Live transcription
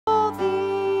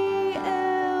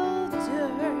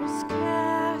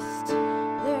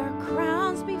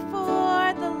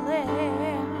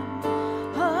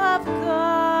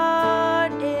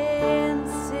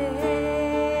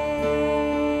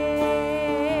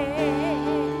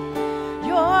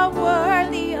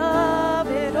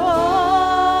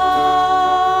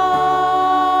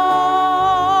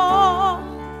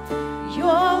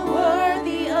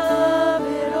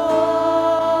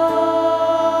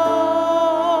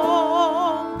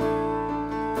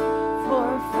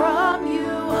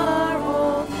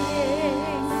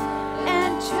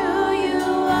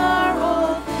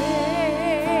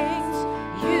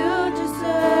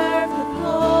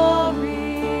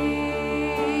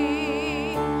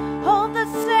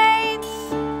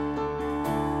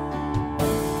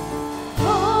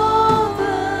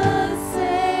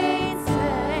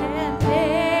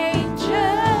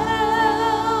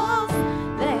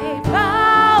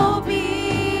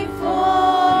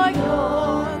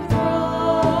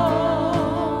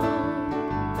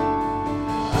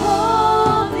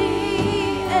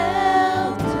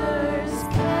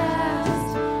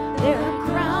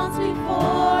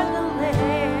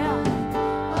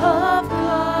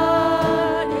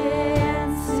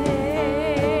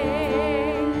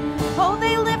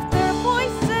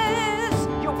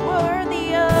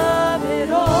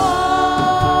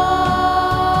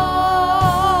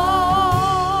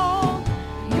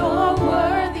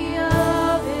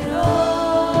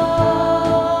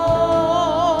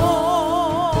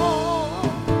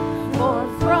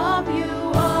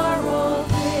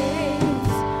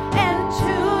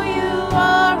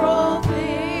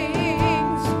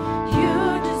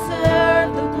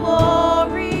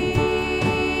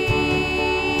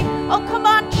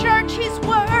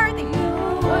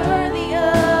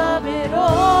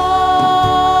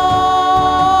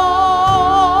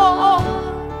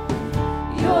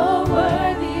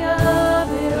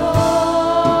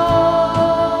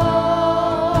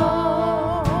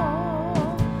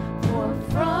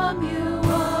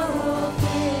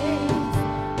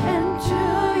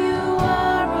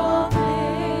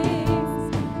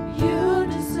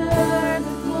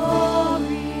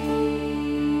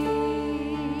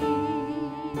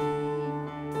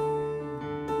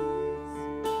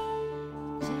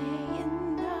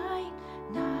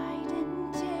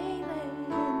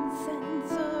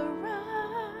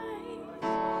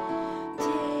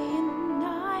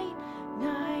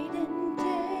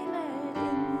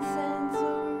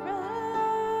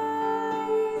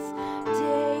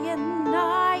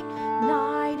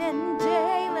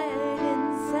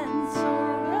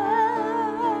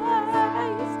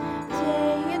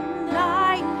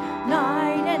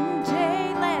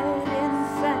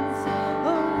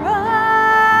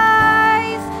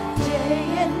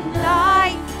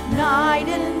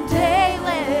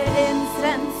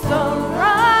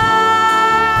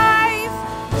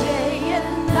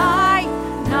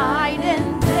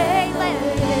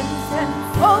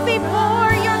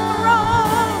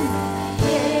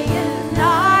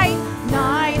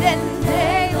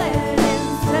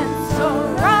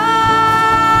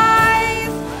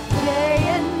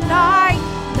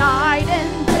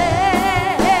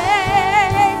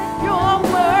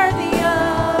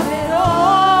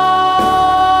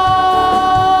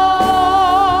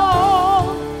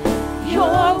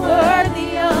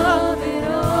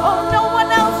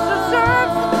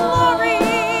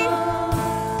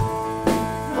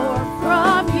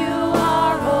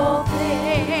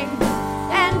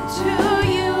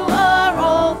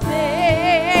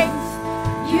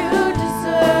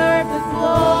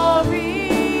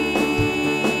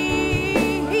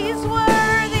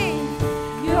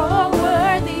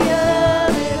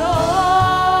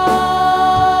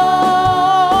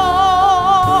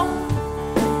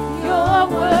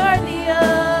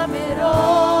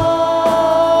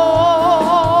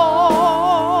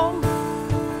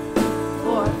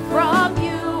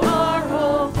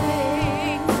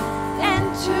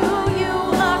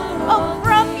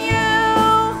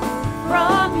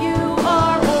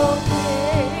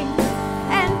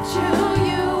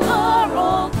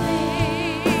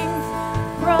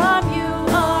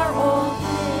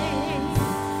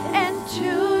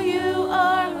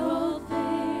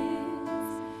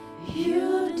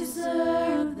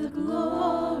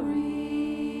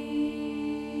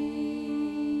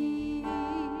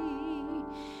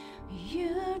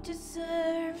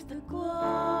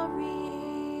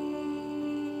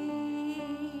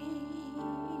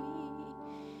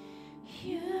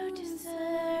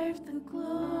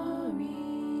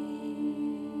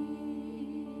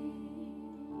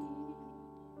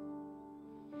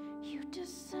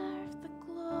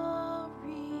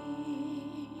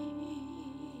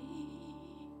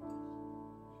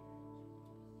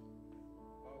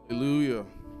Hallelujah.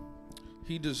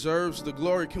 He deserves the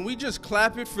glory. Can we just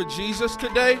clap it for Jesus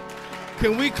today?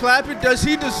 Can we clap it? Does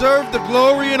he deserve the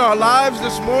glory in our lives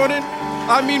this morning?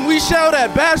 I mean, we shout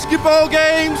at basketball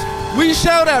games. We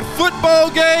shout at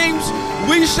football games.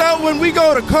 We shout when we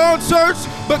go to concerts.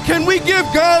 But can we give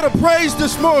God a praise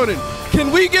this morning?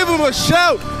 Can we give him a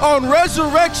shout on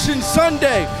Resurrection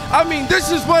Sunday? I mean,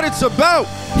 this is what it's about.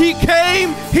 He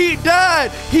came, he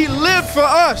died, he lived for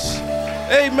us.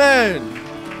 Amen.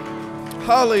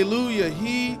 Hallelujah.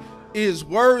 He is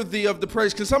worthy of the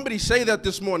praise. Can somebody say that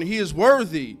this morning? He is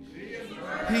worthy.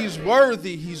 He's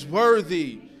worthy. He's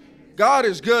worthy. God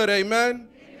is good. Amen.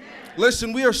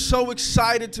 Listen, we are so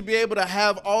excited to be able to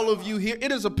have all of you here.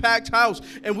 It is a packed house,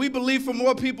 and we believe for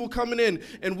more people coming in,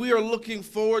 and we are looking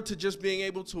forward to just being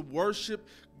able to worship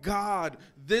God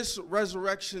this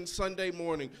Resurrection Sunday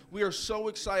morning. We are so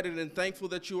excited and thankful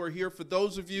that you are here. For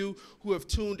those of you who have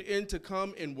tuned in to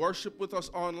come and worship with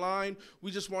us online, we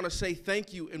just want to say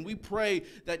thank you, and we pray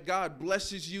that God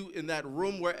blesses you in that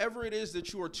room, wherever it is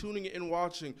that you are tuning in and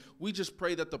watching. We just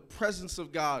pray that the presence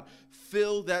of God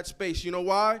fill that space. You know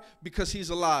why? Because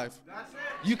he's alive. That's it.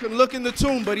 You can look in the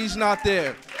tomb, but he's not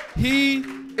there. He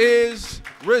is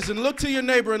risen. Look to your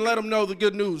neighbor and let him know the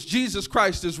good news. Jesus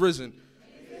Christ is risen.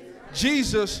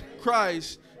 Jesus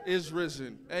Christ is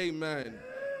risen. Amen.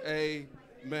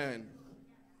 Amen.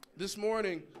 This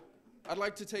morning, I'd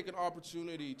like to take an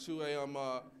opportunity to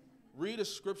read a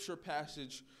scripture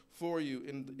passage for you.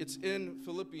 And it's in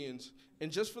Philippians.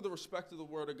 And just for the respect of the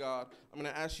word of God, I'm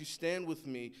going to ask you stand with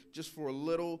me just for a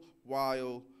little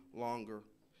while longer.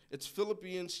 It's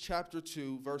Philippians chapter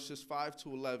 2, verses 5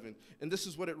 to 11. And this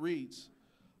is what it reads.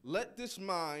 Let this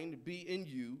mind be in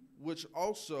you, which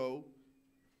also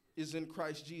is in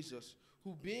Christ Jesus,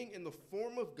 who being in the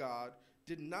form of God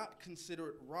did not consider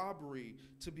it robbery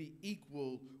to be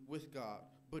equal with God,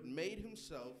 but made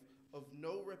himself of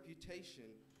no reputation,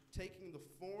 taking the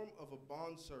form of a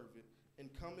bondservant and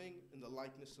coming in the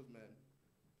likeness of men.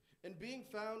 And being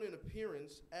found in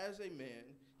appearance as a man,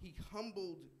 he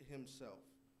humbled himself.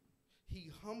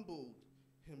 He humbled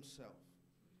himself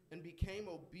and became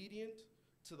obedient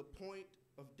to the point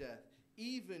of death,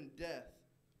 even death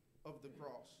of the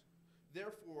cross.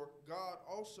 Therefore, God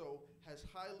also has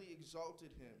highly exalted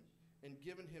him and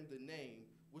given him the name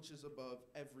which is above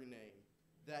every name,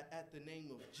 that at the name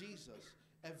of Jesus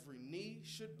every knee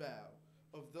should bow,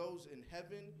 of those in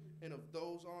heaven and of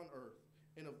those on earth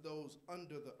and of those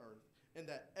under the earth, and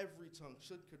that every tongue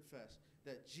should confess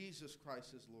that Jesus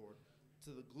Christ is Lord,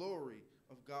 to the glory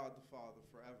of God the Father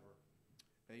forever.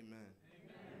 Amen.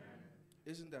 Amen.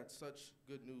 Isn't that such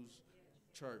good news,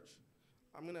 church?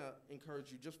 I'm going to encourage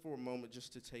you just for a moment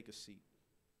just to take a seat.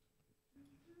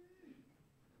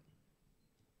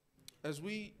 As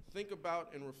we think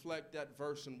about and reflect that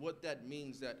verse and what that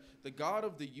means, that the God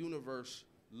of the universe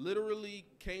literally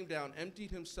came down,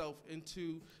 emptied himself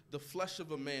into the flesh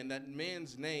of a man. That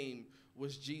man's name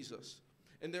was Jesus.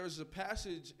 And there is a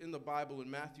passage in the Bible in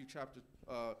Matthew chapter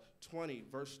 20,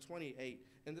 verse 28,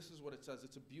 and this is what it says.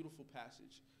 It's a beautiful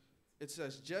passage. It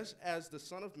says, just as the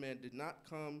Son of Man did not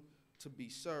come to be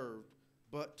served,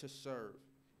 but to serve,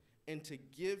 and to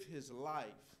give his life,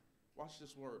 watch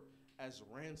this word, as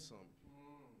ransom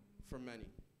for many.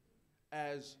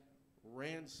 As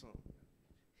ransom.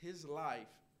 His life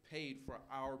paid for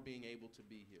our being able to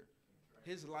be here.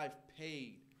 His life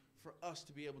paid for us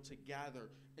to be able to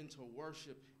gather and to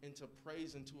worship and to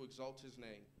praise and to exalt his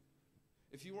name.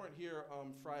 If you weren't here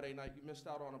Friday night, you missed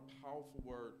out on a powerful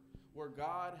word where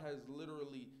God has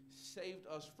literally saved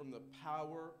us from the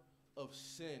power of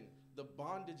sin, the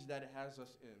bondage that it has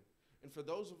us in. And for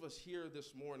those of us here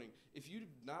this morning, if you've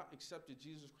not accepted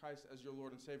Jesus Christ as your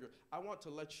Lord and Savior, I want to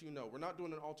let you know, we're not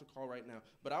doing an altar call right now,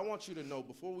 but I want you to know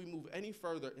before we move any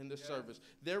further in this service,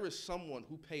 there is someone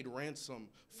who paid ransom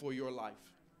for your life.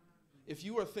 If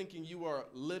you are thinking you are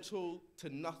little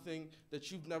to nothing,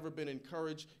 that you've never been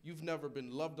encouraged, you've never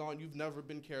been loved on, you've never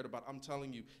been cared about, I'm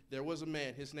telling you, there was a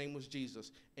man, his name was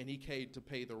Jesus, and he came to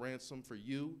pay the ransom for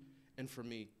you and for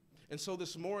me. And so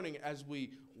this morning, as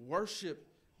we worship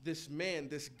this man,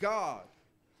 this God,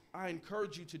 I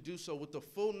encourage you to do so with the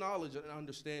full knowledge and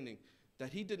understanding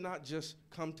that he did not just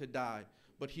come to die,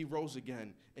 but he rose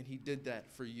again, and he did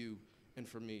that for you and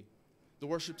for me. The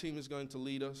worship team is going to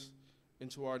lead us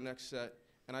into our next set,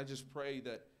 and I just pray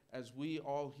that as we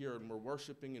all here and we're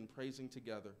worshiping and praising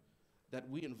together, that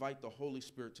we invite the Holy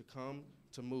Spirit to come,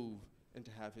 to move, and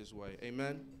to have his way.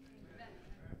 Amen?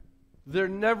 There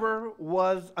never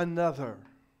was another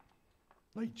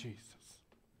like Jesus.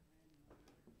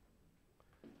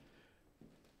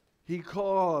 He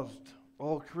caused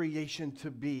all creation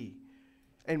to be,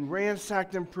 and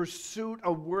ransacked in pursuit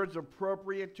of words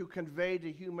appropriate to convey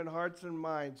to human hearts and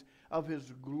minds of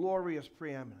his glorious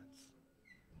preeminence.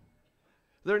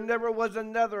 There never was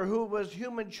another who was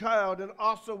human child and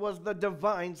also was the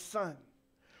divine Son,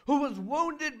 who was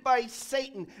wounded by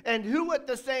Satan and who at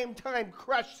the same time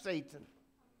crushed Satan,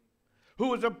 who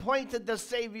was appointed the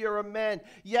Savior of men,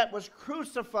 yet was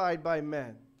crucified by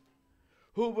men,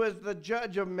 who was the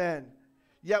judge of men,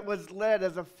 yet was led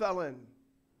as a felon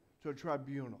to a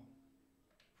tribunal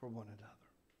for one another.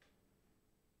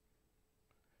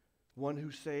 One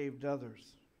who saved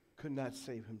others could not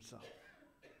save himself.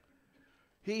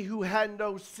 He who had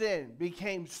no sin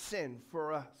became sin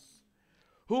for us.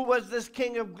 Who was this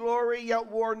King of glory,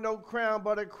 yet wore no crown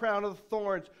but a crown of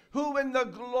thorns? Who in the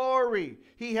glory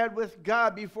he had with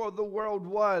God before the world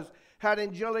was, had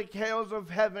angelic hails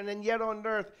of heaven, and yet on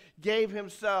earth gave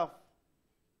himself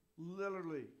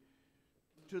literally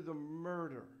to the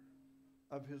murder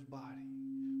of his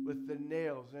body, with the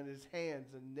nails in his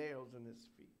hands and nails in his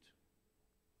feet.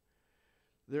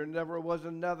 There never was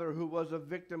another who was a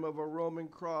victim of a Roman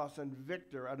cross and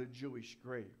victor at a Jewish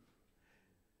grave.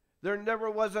 There never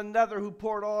was another who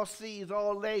poured all seas,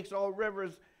 all lakes, all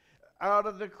rivers out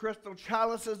of the crystal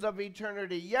chalices of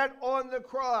eternity, yet on the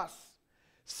cross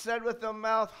said with a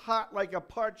mouth hot like a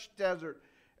parched desert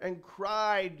and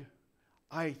cried,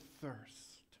 I thirst.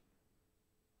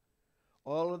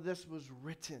 All of this was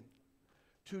written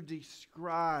to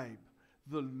describe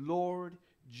the Lord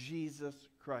Jesus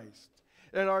Christ.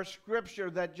 And our scripture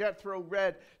that Jethro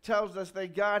read tells us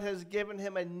that God has given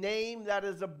him a name that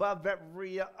is above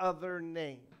every other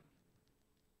name.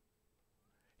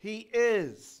 He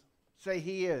is, say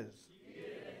he is,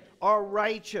 our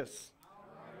righteous,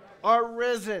 our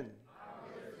risen,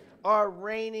 our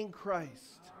reigning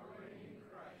Christ.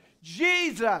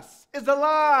 Jesus is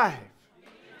alive.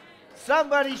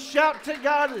 Somebody shout to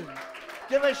God and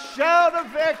give a shout of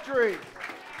victory.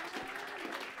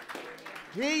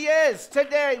 He is,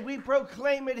 today we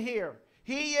proclaim it here.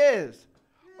 He is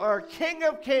our King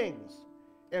of kings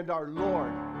and our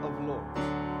Lord of lords.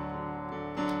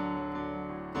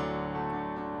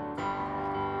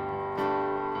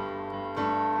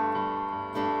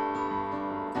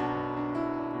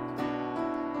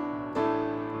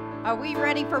 Are we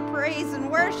ready for praise and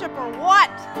worship or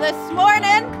what this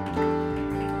morning?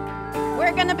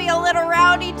 We're going to be a little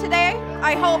rowdy today.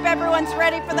 I hope everyone's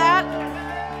ready for that.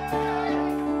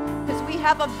 Because we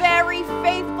have a very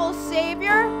faithful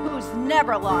Savior who's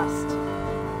never lost.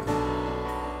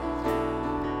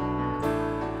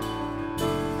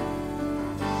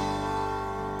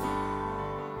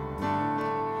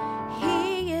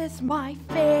 He is my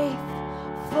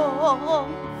faithful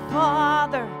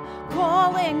Father,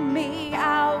 calling me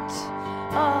out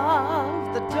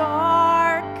of the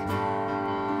dark.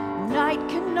 Night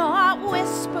cannot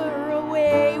whisper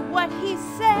away what he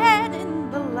said in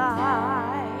the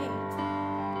light.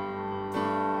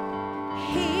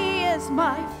 He is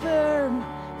my firm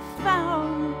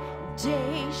foundation.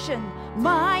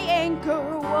 My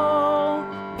anchor won't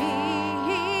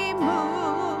be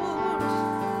moved.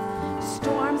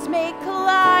 Storms may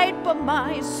collide, but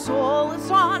my soul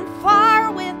is on fire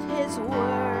with his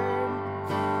word.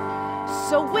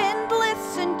 So wind,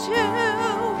 listen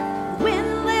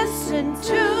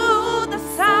to the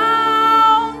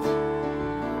sound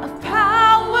of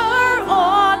power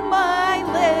on my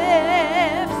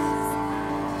lips.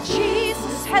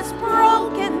 Jesus has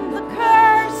broken the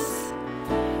curse.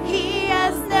 He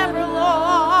has never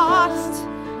lost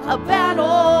a battle.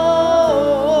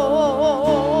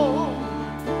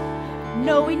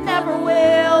 No, he never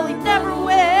will, he never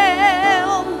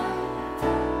will.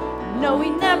 No, he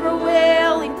never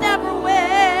will, he never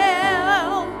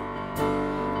will.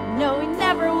 No, he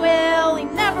never will, he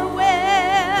never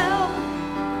will.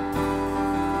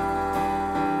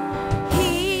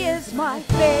 He is my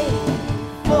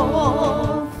faithful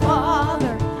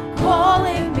Father,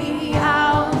 calling me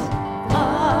out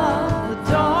of the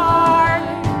dark.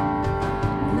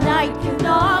 Night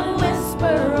cannot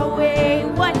whisper away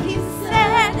what he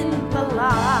said in the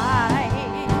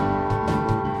light.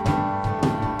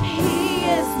 He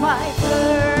is my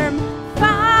firm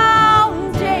foundation.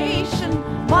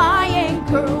 My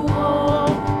anchor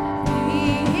won't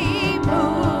be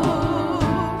moved.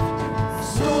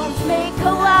 Storms may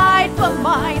collide, but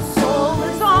my soul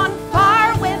is on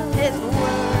fire with his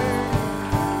word.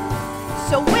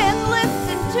 So wind,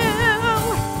 listen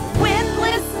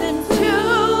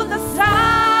to the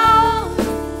sound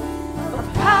of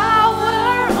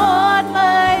power on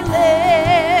my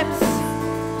lips.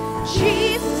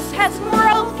 Jesus has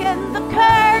broken the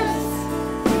curse.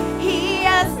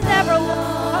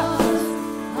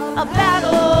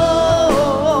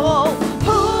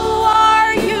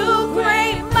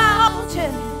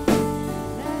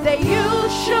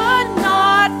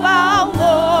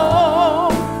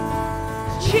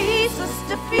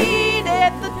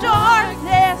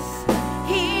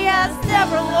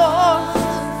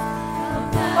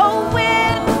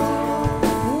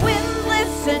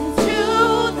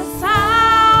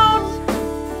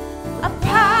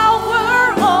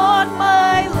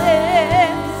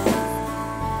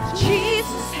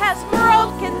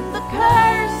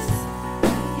 curse.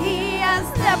 He has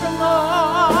never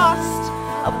lost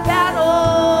a battle.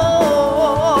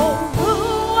 Who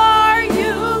are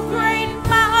you, great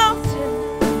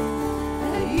mountain,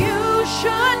 that you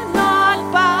should not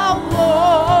bow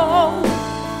low?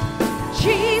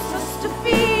 Jesus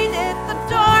defeated the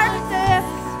darkness.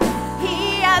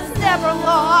 He has never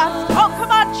lost, oh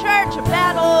come on church, a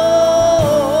battle.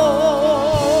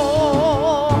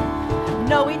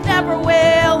 No, he never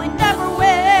will, he never will.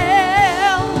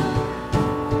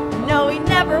 No, he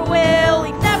never will,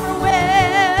 he never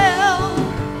will.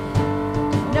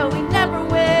 No, he never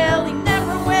will, he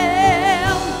never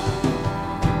will.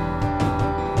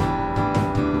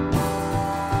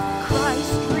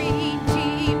 Christ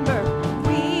Redeemer,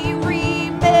 we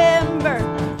remember,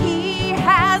 he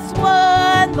has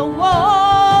won the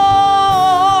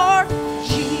war.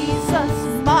 Jesus,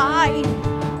 mighty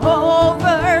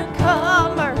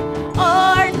overcomer,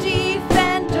 our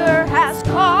defender has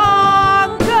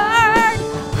conquered.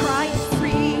 Christ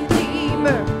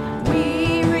Redeemer,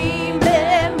 we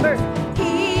remember,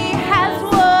 he has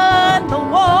won the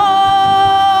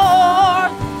war.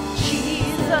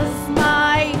 Jesus,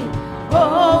 mighty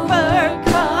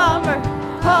overcomer,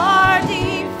 our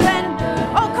defender.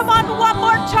 Oh, come on, one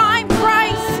more time.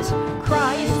 Christ,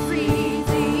 Christ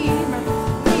Redeemer,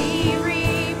 we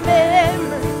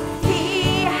remember,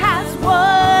 he has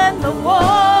won the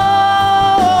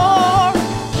war.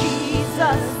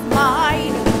 Jesus,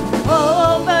 mighty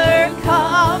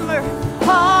overcomer,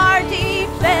 our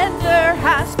defender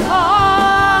has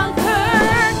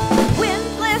conquered. When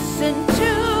listen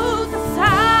to the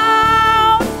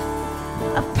sound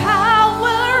of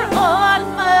power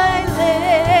on my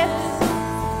lips,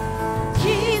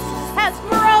 Jesus has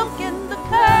broken the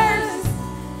curse.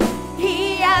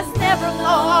 He has never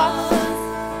lost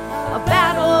a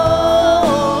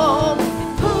battle.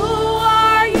 Who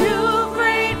are you,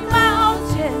 great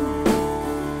mountain,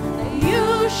 that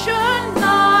you should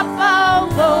not bow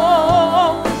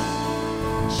low?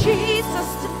 Jesus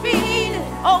defeated,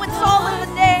 oh it's all in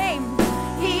the name.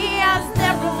 He has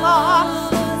never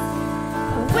lost.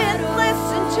 When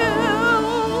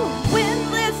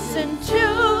listen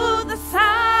to the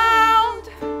sound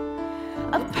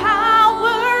of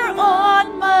power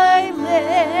on my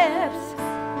lips,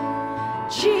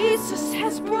 Jesus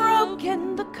has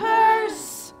broken the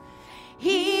curse.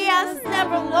 He has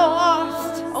never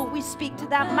lost. Oh, we speak to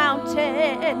that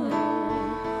mountain.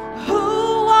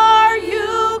 Who are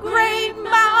you, great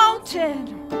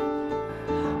mountain?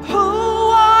 Who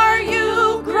are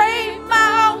you, great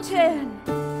mountain?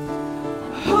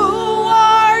 Who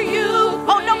are you?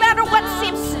 Oh, no matter what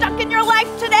seems stuck in your life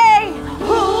today.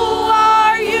 Who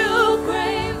are you,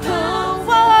 great?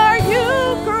 Who are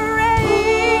you, great?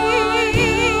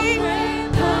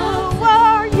 Who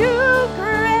are you,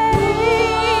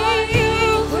 great?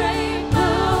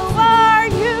 Who are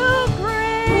you,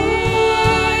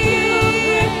 great?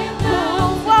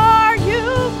 Who are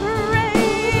you,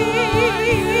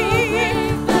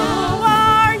 great? Who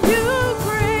are you,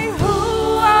 great? Who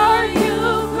are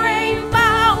you, great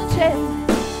mountain,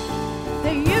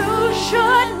 that you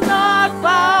should not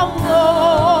bow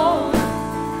low?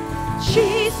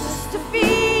 Jesus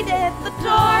defeated the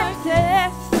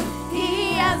darkness.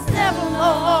 He has never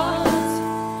lost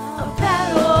a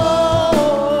battle.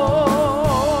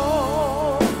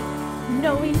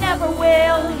 No, he never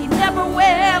will. He never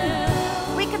will.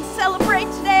 We can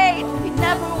celebrate today. He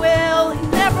never will. He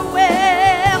never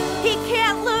will. He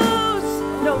can't lose.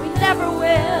 No, he never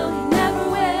will. He never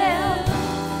will.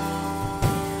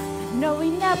 No, he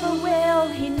never will.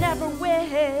 He never will.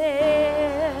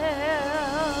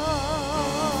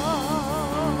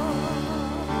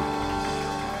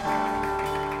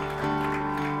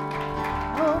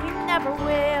 Oh, he never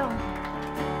will.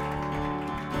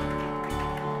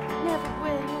 Never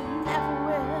will. Never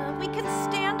will. We can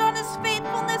stand on his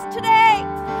faithfulness today,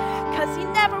 because he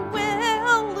never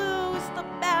will lose the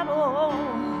battle.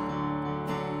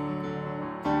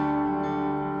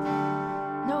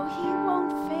 No, he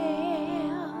won't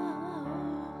fail.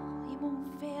 He won't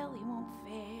fail. He won't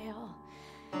fail.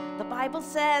 The Bible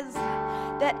says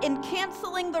that in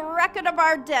canceling the record of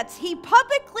our debts, he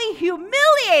publicly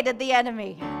humiliated the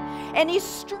enemy and he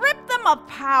stripped them of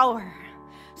power,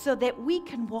 so that we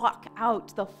can walk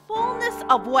out the fullness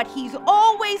of what he's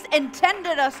always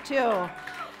intended us to.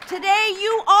 Today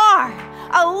you are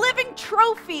a living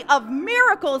trophy of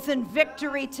miracles and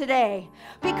victory today,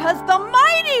 because the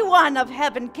mighty one of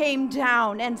heaven came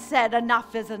down and said,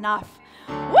 enough is enough.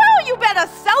 Woo, you better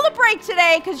celebrate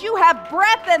today, because you have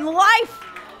breath and life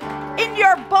in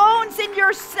your bones, in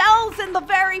your cells, in the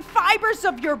very fibers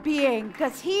of your being,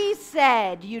 because He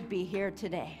said you'd be here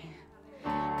today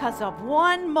because of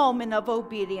one moment of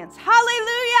obedience.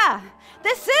 Hallelujah!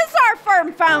 This is our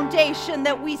firm foundation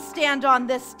that we stand on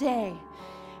this day.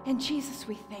 And Jesus,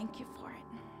 we thank you for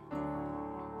it.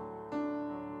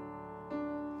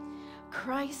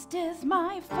 Christ is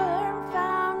my firm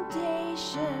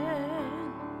foundation,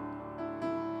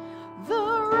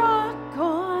 the rock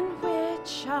on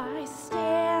which I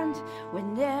stand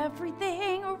when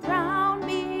everything around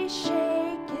me is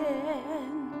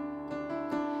shaken.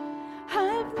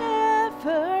 I've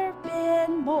never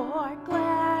been more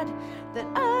glad that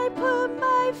I put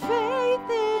my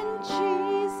faith in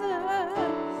Jesus.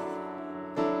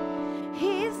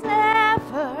 He's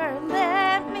never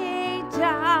let me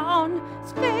down.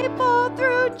 He's faithful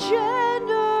through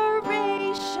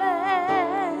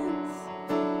generations.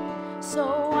 So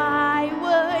why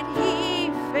would He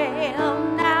fail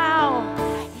now?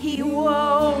 He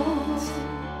won't.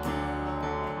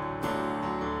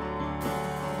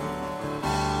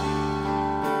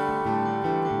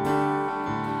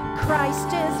 Christ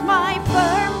is my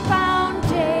firm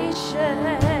foundation,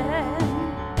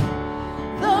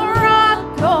 the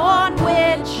rock on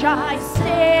which I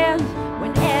stand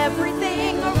when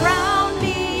everything around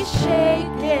me is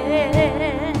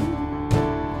shaken.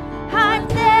 I've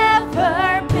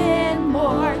never been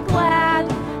more glad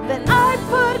that I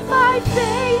put my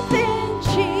faith in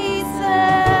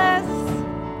Jesus.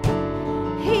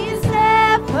 He's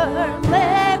never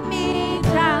let me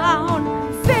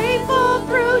down, faithful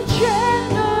through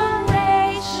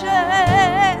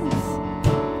generations.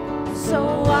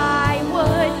 So why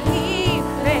would He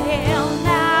fail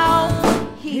now?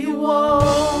 He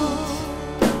won't.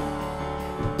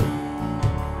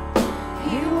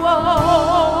 He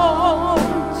won't.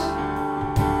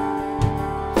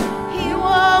 He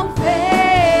won't fail.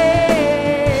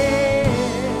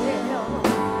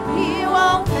 He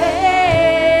won't fail.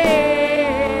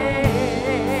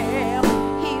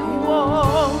 He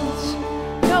won't.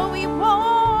 No, He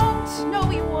won't. No,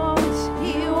 He won't.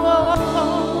 He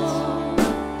won't.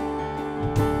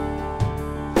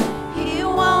 He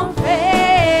won't fail.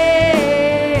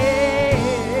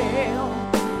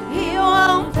 He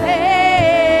won't fail.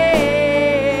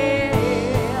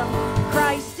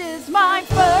 Christ is my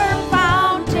firm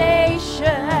foundation,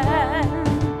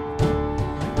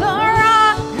 the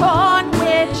rock on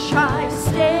which I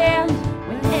stand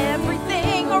when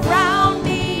everything around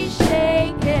me is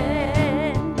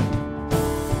shaken.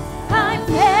 I've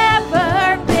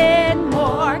never been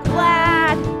more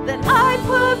glad that I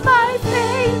put my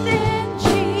faith in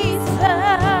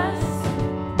Jesus.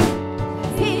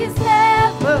 He's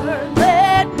never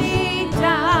let me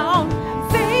down,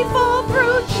 faithful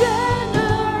through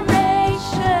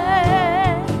generations.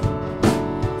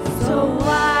 So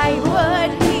why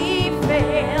would He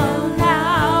fail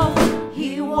now?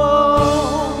 He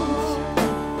won't.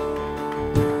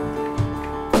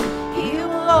 He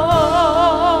won't.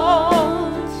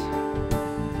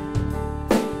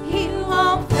 He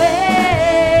won't fail.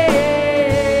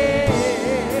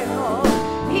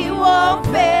 He won't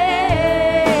fail.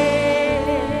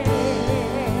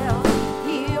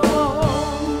 He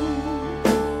won't.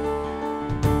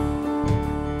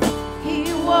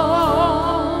 He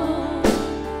won't.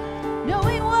 No,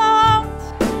 He won't.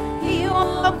 He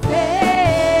won't fail.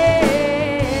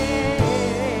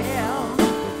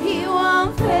 He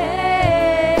won't fail.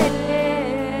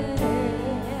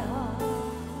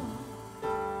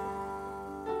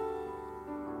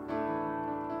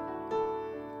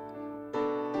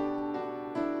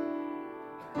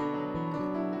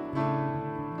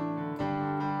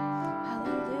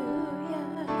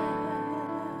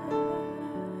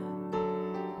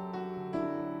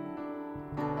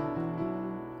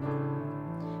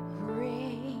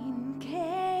 Rain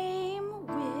came,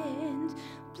 wind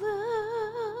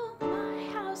blew, my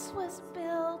house was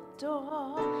built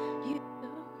on you.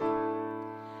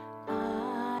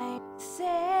 I'm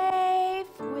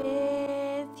safe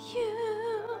with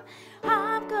you.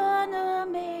 I'm gonna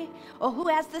make. Oh, who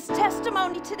has this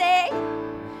testimony today?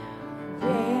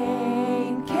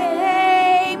 Rain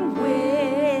came,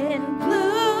 wind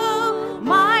blew,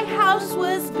 my house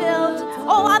was built,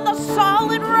 oh, on the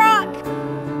solid rock.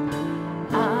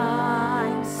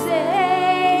 I'm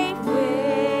safe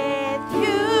with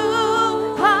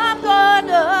you. I'm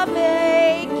gonna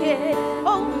make it.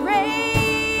 Oh,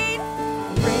 rain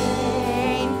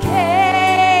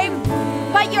came,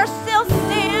 but you're still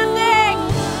standing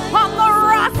on the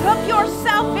rock of your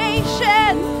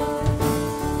salvation.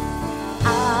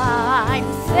 I'm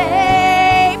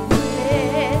safe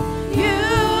with you.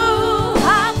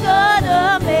 I'm gonna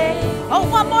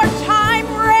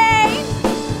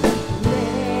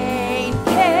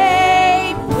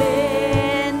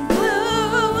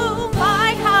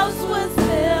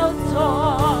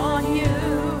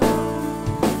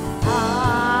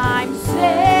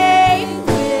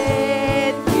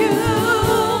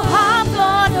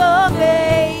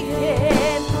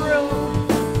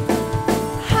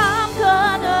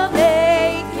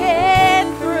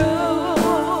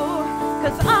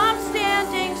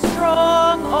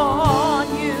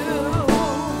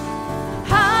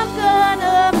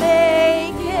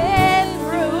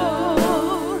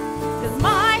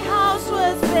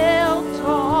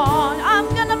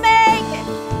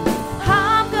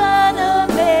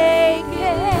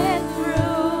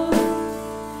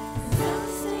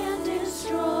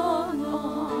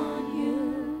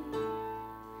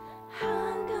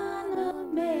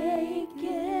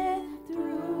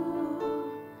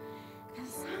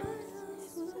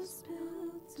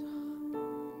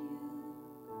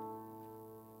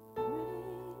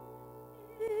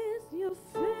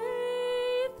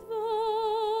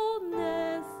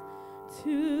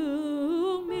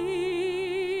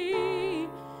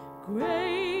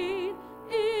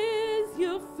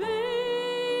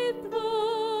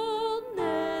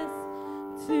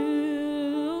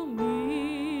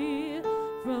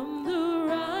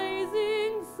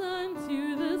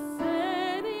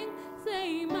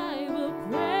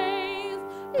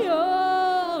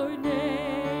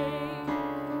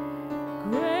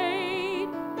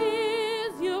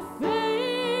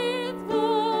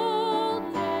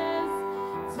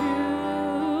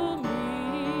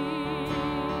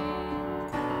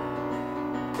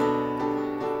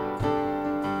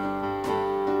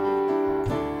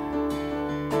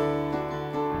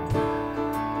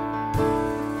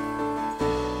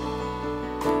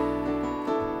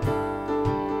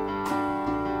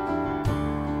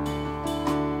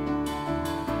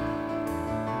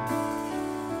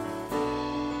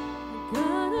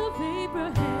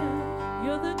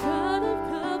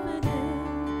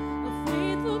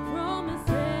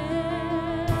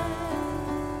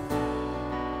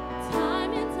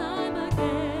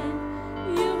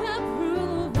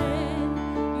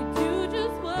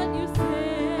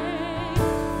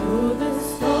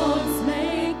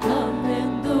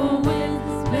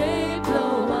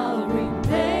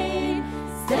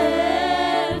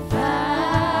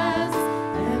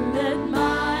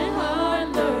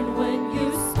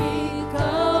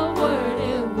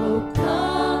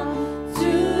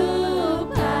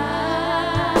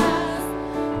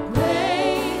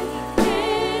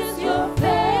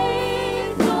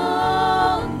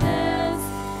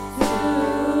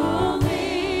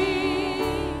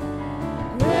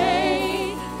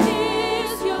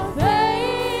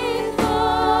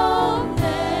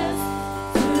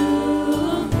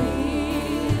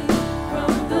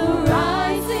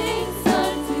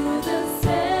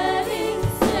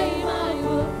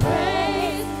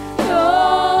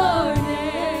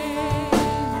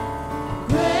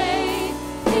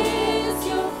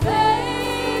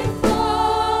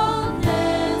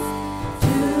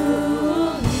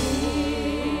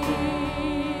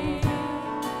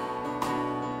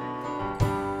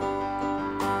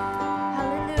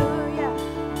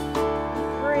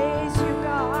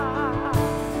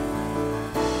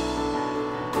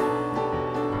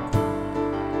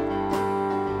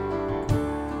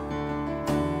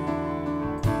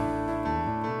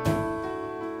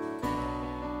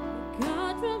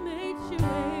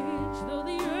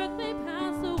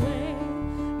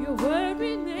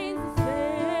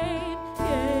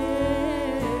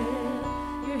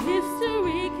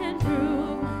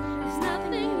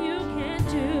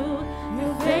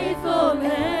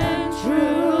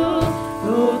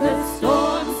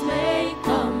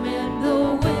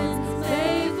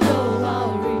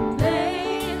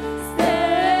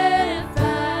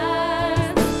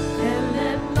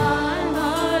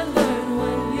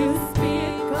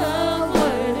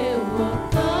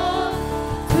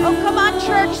Come on,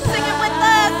 church, sing it with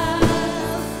us.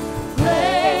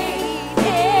 Great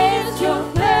is your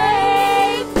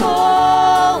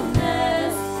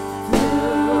faithfulness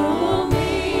to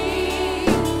me.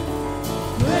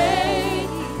 Great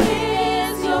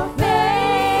is your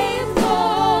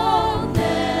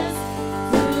faithfulness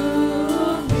to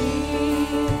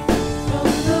me. From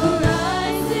the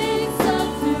rising sun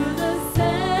to the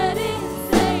setting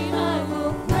sun, I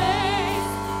will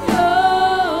praise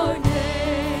your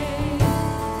name.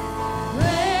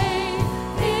 Great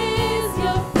is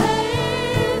your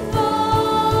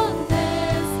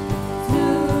faithfulness to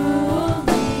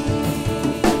me.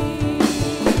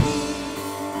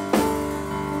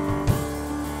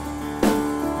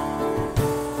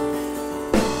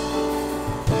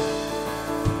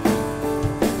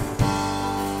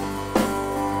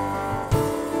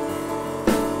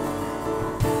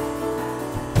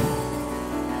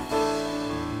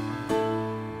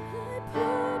 I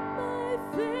put my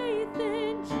faith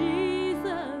in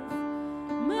Jesus,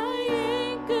 my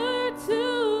anchor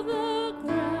to the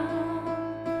ground,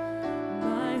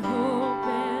 my hope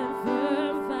and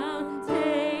firm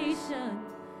foundation.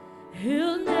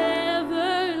 He'll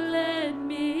never let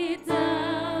me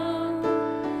down.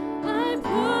 I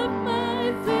put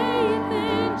my faith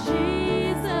in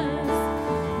Jesus,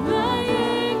 my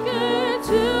anchor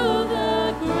to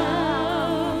the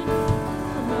ground,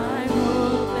 my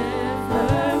hope and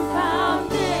firm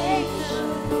foundation.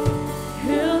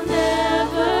 He'll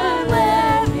never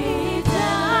let me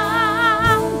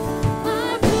down.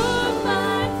 I put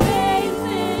my faith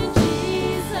in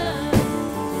Jesus,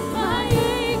 my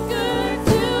anchor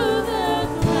to the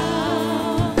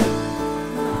ground,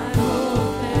 my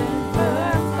hope and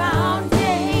firm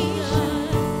foundation.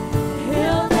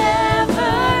 He'll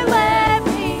never let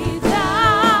me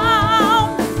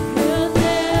down. He'll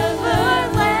never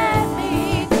let me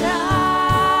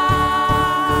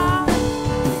down.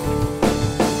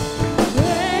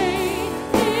 Great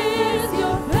is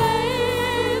your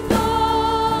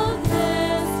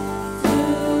faithfulness to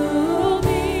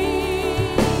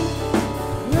me.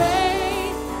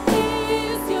 Great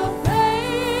is your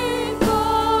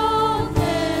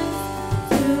faithfulness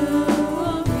to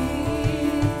me.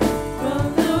 From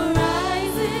the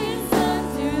rising sun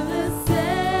to the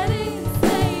setting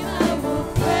sun, I will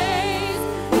praise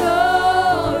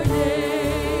your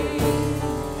name.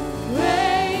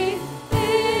 Great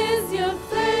is your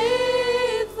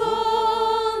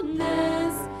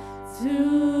faithfulness to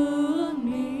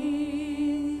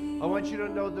me. I want you to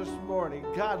know this morning,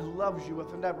 God loves you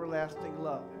with an everlasting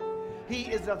love. He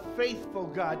is a faithful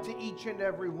God to each and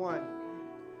every one.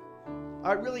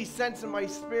 I really sense in my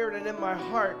spirit and in my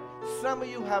heart, some of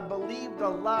you have believed a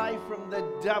lie from the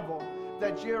devil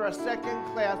that you're a second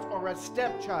class or a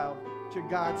stepchild to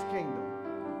God's kingdom.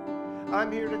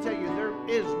 I'm here to tell you, there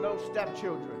is no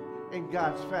stepchildren in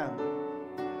God's family.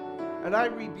 And I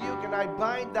rebuke and I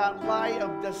bind that lie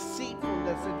of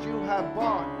deceitfulness that you have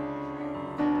bought.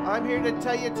 I'm here to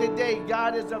tell you today,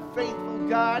 God is a faithful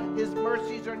God. His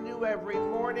mercies are new every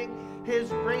morning. His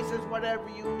grace is whatever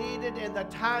you needed in the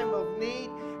time of need,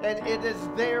 and it is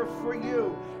there for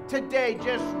you. Today,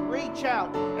 just reach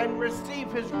out and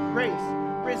receive His grace.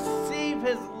 Receive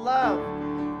His love.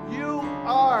 You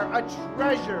are a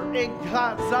treasure in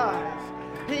God's eyes.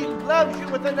 He loves you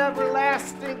with an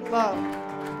everlasting love.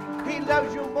 He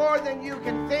loves you more than you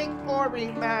can think or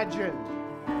imagine.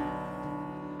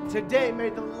 Today, may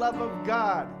the love of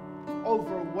God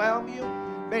overwhelm you.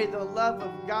 May the love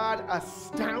of God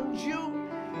astound you.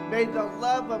 May the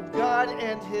love of God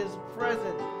and His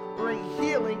presence bring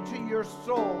healing to your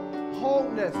soul,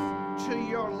 wholeness to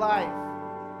your life,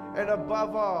 and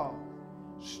above all,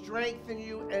 strengthen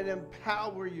you and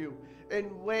empower you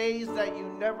in ways that you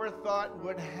never thought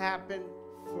would happen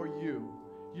for you.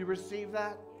 You receive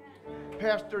that?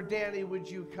 Pastor Danny, would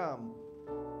you come?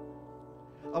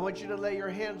 I want you to lay your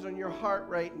hands on your heart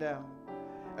right now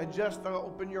and just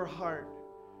open your heart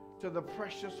to the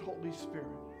precious Holy Spirit.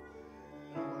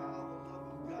 And allow the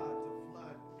love of God to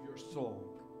flood your soul.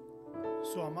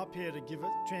 So I'm up here to give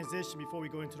a transition before we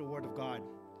go into the Word of God.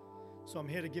 So I'm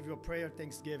here to give you a prayer of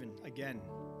thanksgiving again.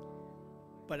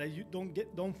 But you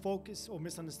don't focus or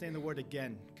misunderstand the word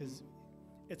again, because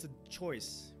it's a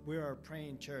choice. We are a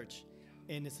praying church,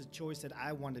 and it's a choice that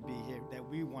I want to be here, that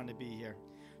we want to be here.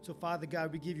 So Father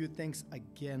God, we give you thanks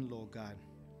again, Lord God.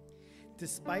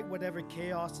 Despite whatever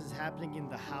chaos is happening in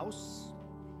the house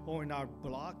or in our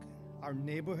block, our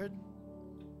neighborhood,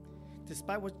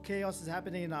 despite what chaos is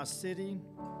happening in our city,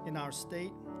 in our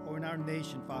state, or in our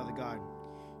nation, Father God,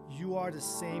 you are the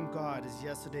same God as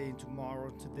yesterday and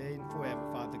tomorrow, today and forever,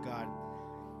 Father God.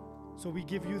 So we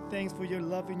give you thanks for your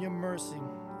love and your mercy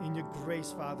and your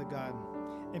grace, Father God.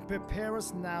 And prepare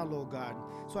us now, Lord God.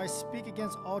 So I speak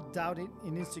against all doubt and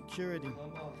insecurity.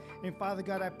 And Father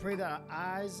God, I pray that our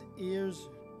eyes, ears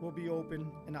will be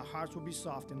open and our hearts will be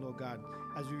softened, Lord God,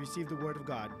 as we receive the word of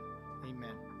God.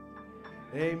 Amen.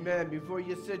 Amen. Before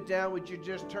you sit down, would you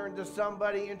just turn to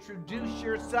somebody, introduce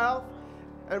yourself,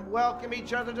 and welcome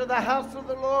each other to the house of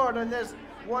the Lord on this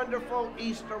wonderful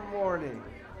Easter morning.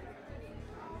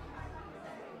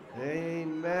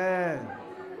 Amen.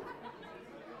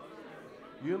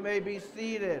 You may be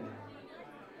seated.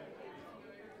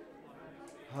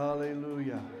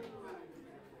 Hallelujah.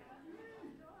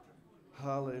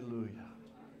 Hallelujah.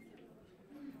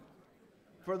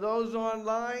 For those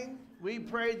online, we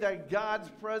pray that God's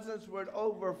presence would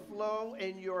overflow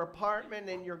in your apartment,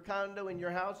 in your condo, in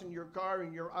your house, in your car,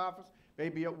 in your office,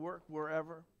 maybe at work,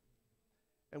 wherever.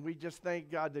 And we just thank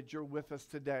God that you're with us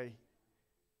today,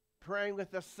 praying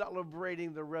with us,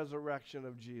 celebrating the resurrection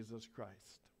of Jesus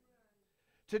Christ.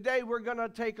 Today we're going to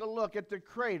take a look at the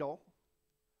cradle,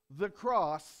 the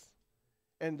cross,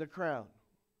 and the crown.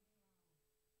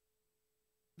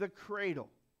 The cradle.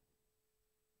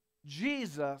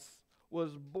 Jesus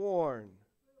was born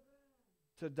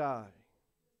to die.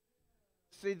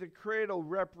 See, the cradle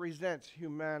represents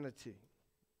humanity.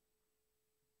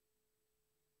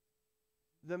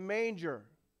 The manger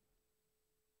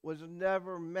was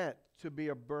never meant to be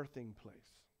a birthing place.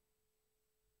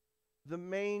 The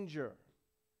manger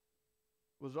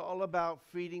was all about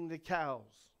feeding the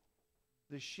cows,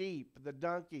 the sheep, the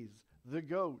donkeys, the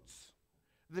goats,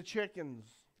 the chickens,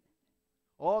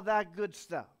 all that good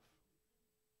stuff.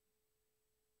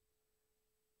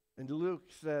 And Luke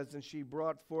says, and she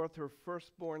brought forth her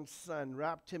firstborn son,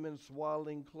 wrapped him in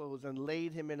swaddling clothes, and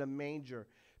laid him in a manger,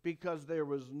 because there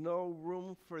was no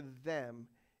room for them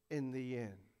in the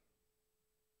inn.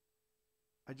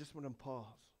 I just want to pause.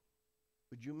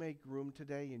 Would you make room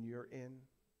today in your inn,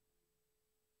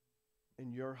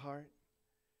 in your heart,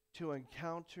 to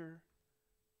encounter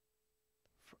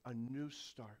a new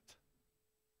start?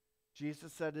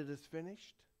 Jesus said it is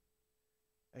finished,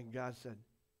 and God said,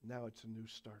 now it's a new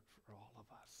start for all of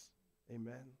us.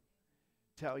 Amen.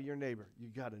 Tell your neighbor, you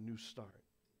got a new start.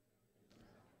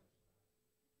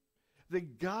 The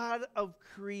God of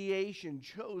creation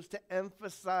chose to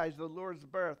emphasize the Lord's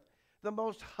birth, the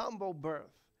most humble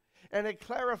birth. And it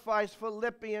clarifies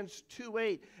Philippians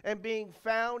 2:8. And being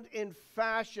found in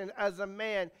fashion as a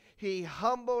man, he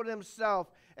humbled himself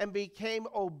and became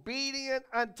obedient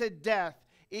unto death,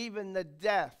 even the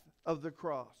death of the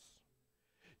cross.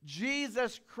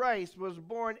 Jesus Christ was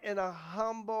born in a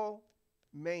humble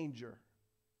manger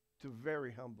to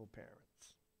very humble parents.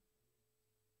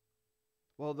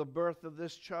 Well, the birth of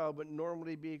this child would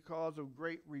normally be a cause of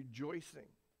great rejoicing.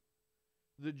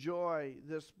 The joy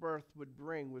this birth would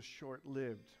bring was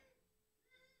short-lived.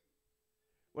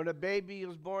 When a baby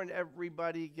is born,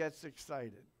 everybody gets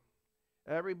excited.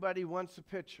 Everybody wants a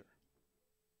picture.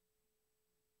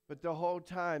 But the whole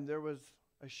time there was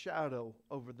a shadow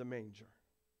over the manger.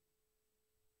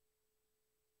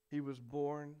 He was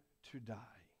born to die.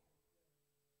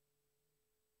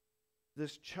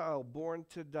 This child born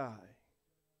to die,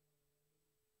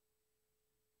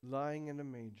 lying in a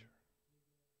manger,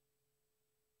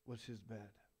 was his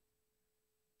bed.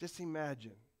 Just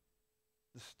imagine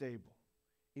the stable.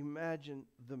 Imagine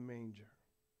the manger.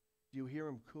 Do you hear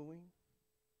him cooing?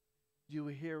 Do you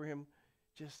hear him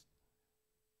just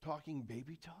talking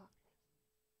baby talk?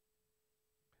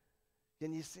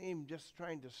 Can you see him just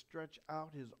trying to stretch out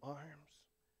his arms?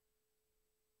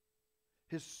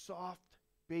 His soft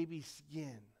baby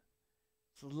skin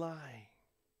is lying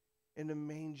in a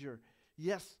manger.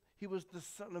 Yes, he was the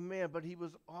Son of Man, but he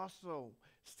was also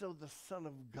still the Son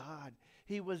of God.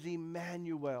 He was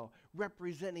Emmanuel,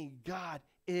 representing God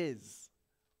is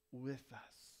with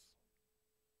us.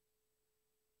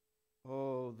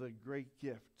 Oh, the great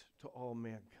gift to all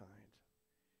mankind.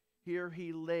 Here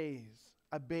he lays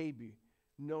a baby,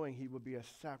 knowing he would be a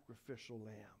sacrificial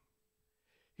lamb.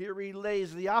 Here he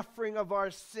lays the offering of our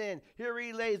sin. Here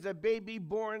he lays a baby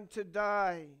born to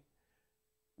die.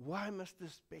 Why must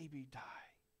this baby die?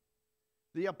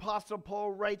 The Apostle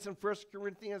Paul writes in 1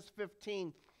 Corinthians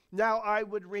 15, now I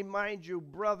would remind you,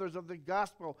 brothers, of the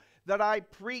gospel that I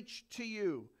preached to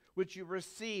you, which you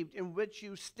received, in which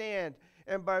you stand,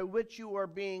 and by which you are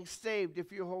being saved,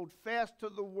 if you hold fast to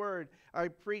the word I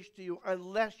preached to you,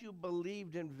 unless you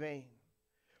believed in vain.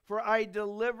 For I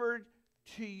delivered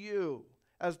to you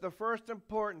as the first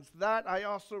importance that I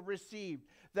also received,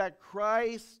 that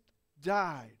Christ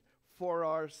died for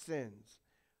our sins,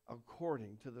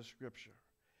 according to the Scripture.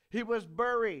 He was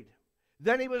buried.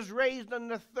 Then he was raised on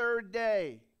the third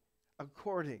day,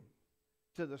 according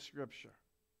to the scripture.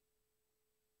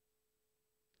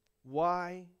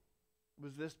 Why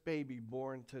was this baby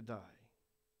born to die?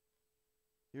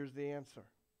 Here's the answer.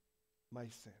 My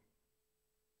sin.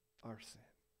 Our sin.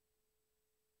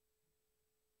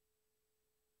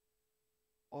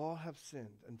 All have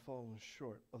sinned and fallen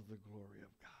short of the glory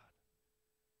of God.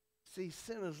 See,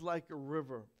 sin is like a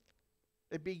river.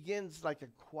 It begins like a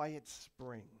quiet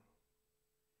spring,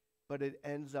 but it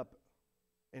ends up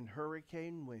in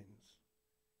hurricane winds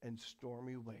and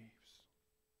stormy waves.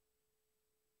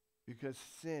 Because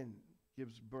sin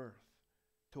gives birth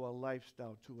to a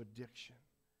lifestyle, to addiction.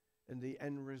 And the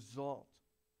end result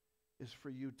is for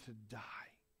you to die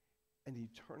and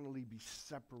eternally be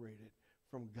separated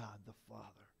from God the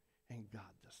Father and God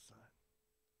the Son.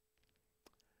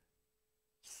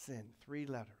 Sin, 3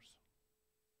 letters,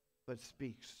 but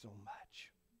speaks so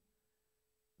much.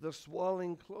 The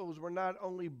swaddling clothes were not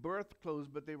only birth clothes,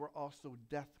 but they were also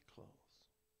death clothes.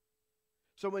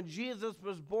 So when Jesus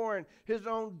was born, his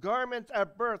own garments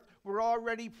at birth were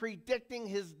already predicting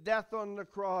his death on the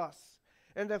cross.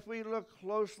 And if we look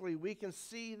closely, we can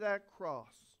see that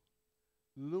cross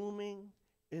looming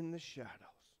in the shadows.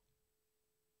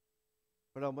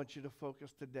 But I want you to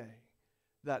focus today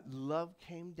that love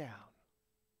came down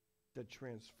to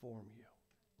transform you.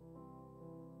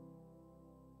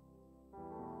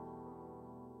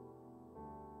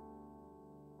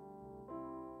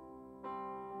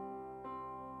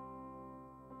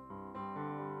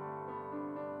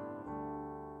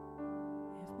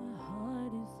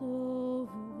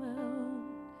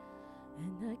 Overwhelmed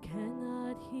and I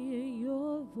cannot hear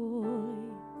your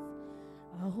voice,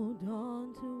 I hold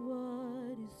on to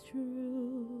what is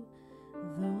true,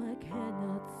 though I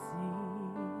cannot see.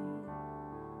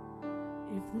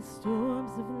 If the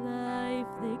storms of life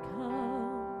they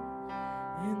come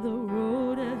and the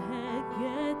road ahead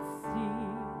gets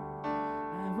steep,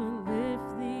 I will lift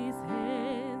these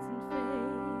hands in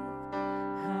faith,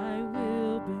 I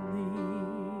will believe.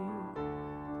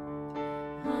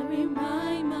 I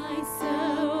remind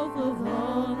myself of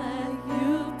all that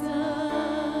you've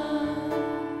done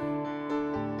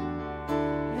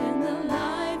and the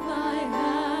life I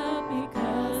have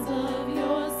because of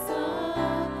your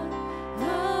Son.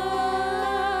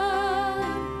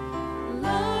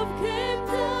 Love came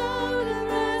down and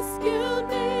rescued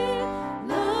me.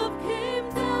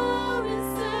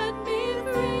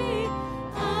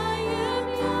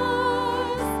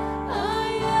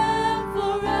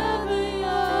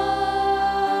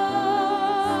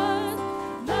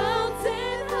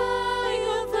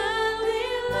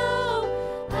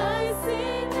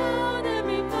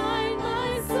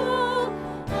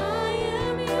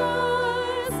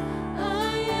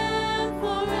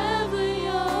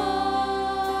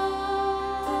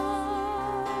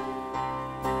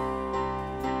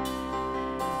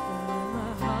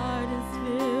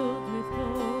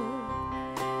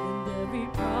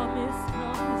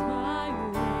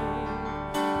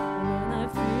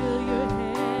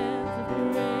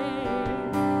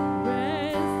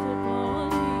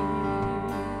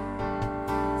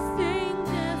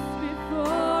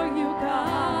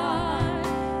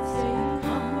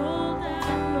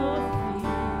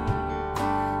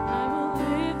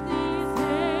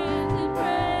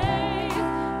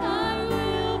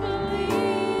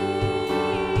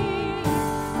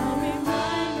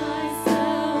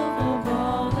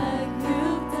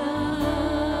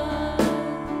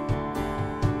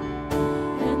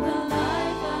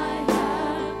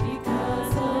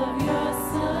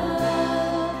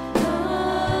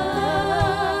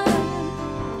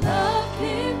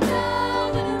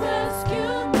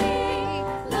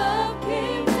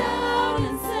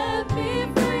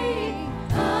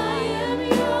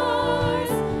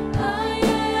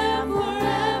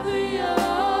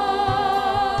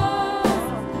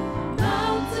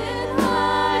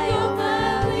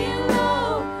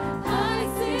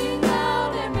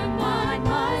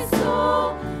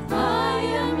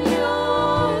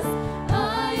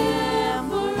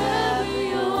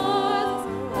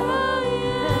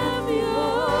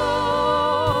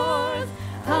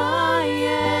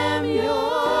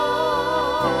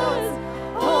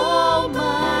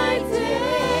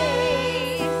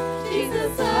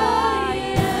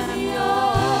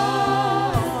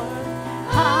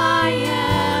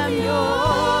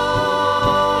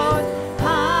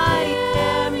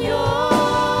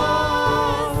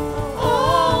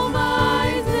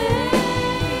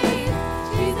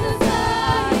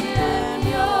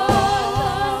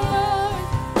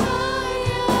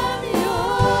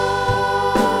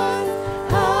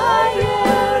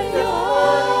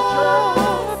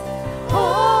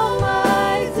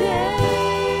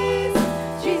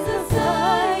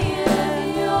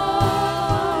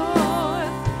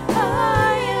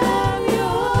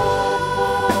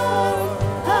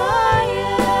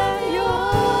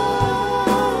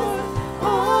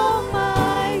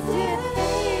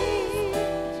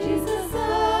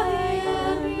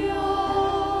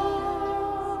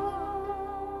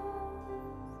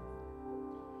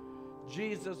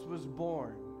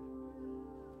 born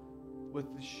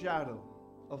with the shadow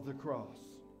of the cross.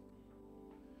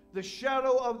 The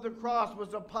shadow of the cross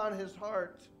was upon his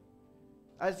heart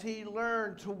as he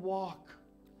learned to walk,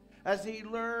 as he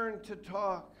learned to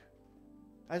talk,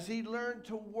 as he learned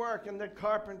to work in the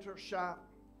carpenter shop.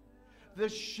 The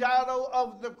shadow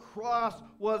of the cross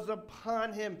was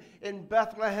upon him in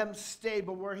Bethlehem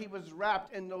stable where he was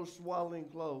wrapped in those swaddling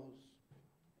clothes.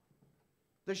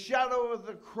 The shadow of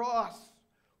the cross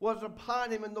was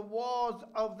upon him in the walls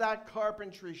of that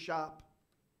carpentry shop.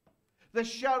 The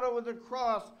shadow of the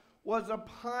cross was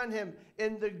upon him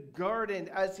in the garden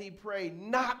as he prayed,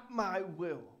 "Not my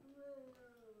will,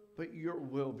 but your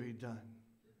will be done."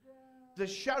 The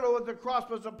shadow of the cross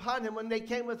was upon him when they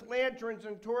came with lanterns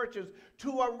and torches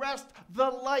to arrest the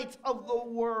light of the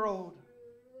world.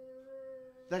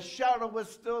 The shadow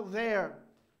was still there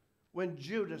when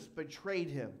Judas betrayed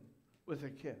him with a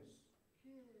kiss.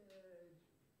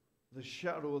 The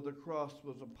shadow of the cross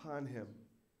was upon him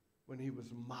when he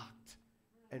was mocked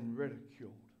and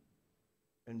ridiculed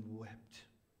and whipped.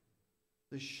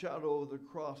 The shadow of the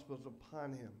cross was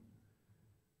upon him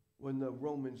when the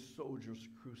Roman soldiers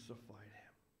crucified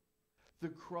him. The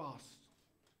cross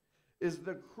is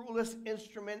the cruelest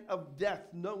instrument of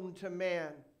death known to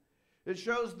man. It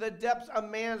shows the depths of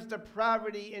man's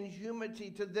depravity and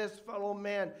inhumanity to this fellow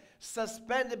man.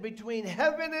 Suspended between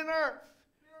heaven and earth,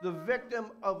 the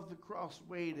victim of the cross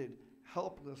waited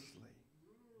helplessly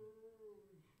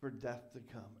for death to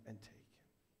come and take him.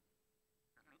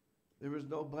 There was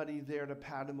nobody there to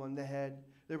pat him on the head.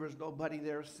 There was nobody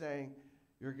there saying,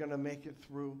 "You're going to make it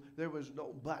through." There was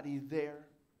nobody there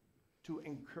to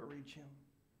encourage him.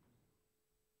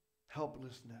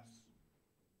 Helplessness.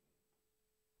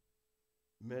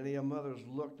 Many a mothers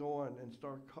looked on in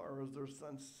stark horror as their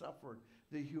sons suffered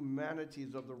the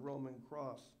humanities of the Roman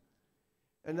cross.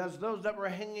 And as those that were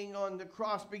hanging on the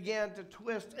cross began to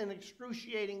twist in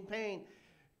excruciating pain,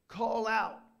 call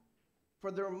out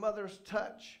for their mother's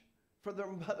touch, for their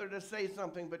mother to say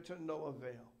something, but to no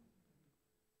avail.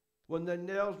 When the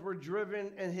nails were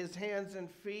driven in his hands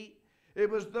and feet, it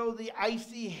was as though the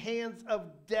icy hands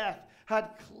of death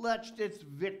had clutched its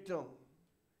victim.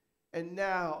 And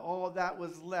now all that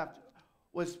was left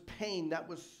was pain that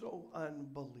was so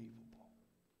unbelievable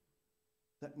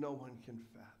that no one can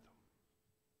fathom.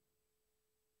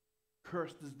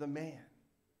 Cursed is the man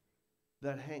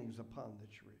that hangs upon the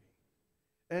tree.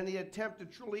 And the attempt to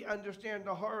truly understand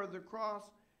the horror of the cross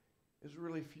is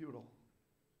really futile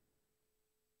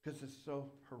because it's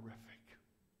so horrific.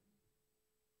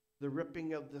 The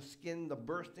ripping of the skin, the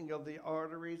bursting of the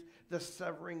arteries, the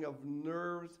severing of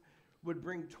nerves would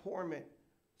bring torment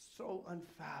so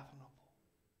unfathomable.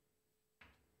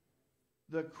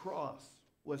 The cross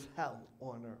was hell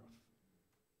on earth.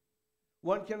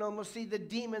 One can almost see the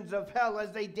demons of hell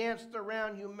as they danced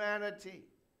around humanity.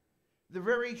 The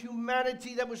very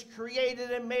humanity that was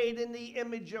created and made in the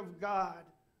image of God.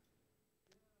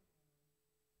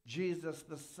 Jesus,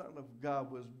 the Son of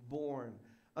God, was born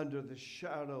under the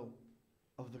shadow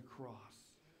of the cross.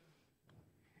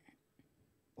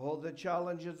 All the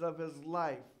challenges of his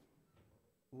life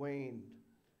waned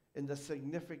in the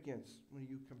significance when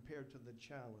you compare to the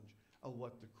challenge of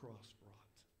what the cross brought.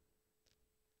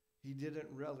 He didn't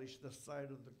relish the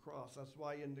sight of the cross. That's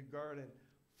why in the garden,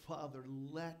 "Father,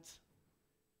 let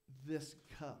this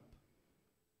cup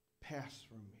pass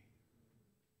from me."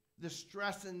 The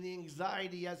stress and the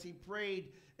anxiety as he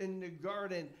prayed in the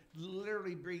garden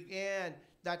literally began,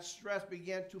 that stress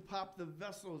began to pop the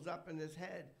vessels up in his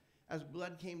head as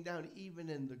blood came down even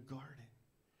in the garden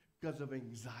because of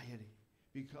anxiety,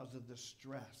 because of the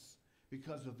stress,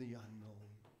 because of the unknown.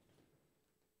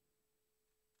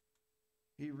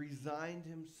 He resigned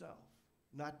himself,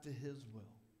 not to his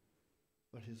will,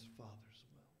 but his Father's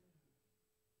will.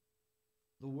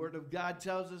 The Word of God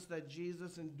tells us that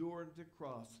Jesus endured the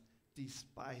cross,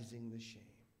 despising the shame.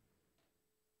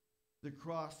 The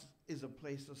cross is a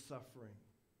place of suffering.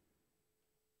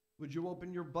 Would you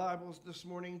open your Bibles this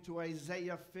morning to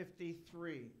Isaiah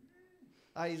 53?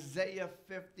 Isaiah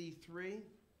 53.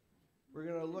 We're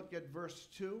going to look at verse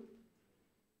 2.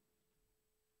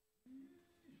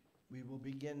 We will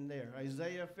begin there.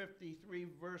 Isaiah 53,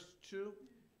 verse 2.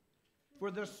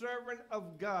 "For the servant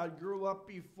of God grew up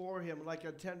before him like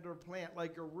a tender plant,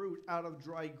 like a root out of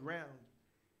dry ground.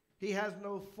 He has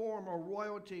no form or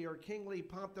royalty or kingly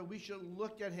pomp that we should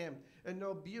look at him, and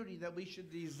no beauty that we should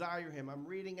desire him." I'm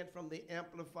reading it from the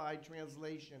Amplified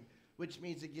Translation, which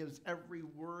means it gives every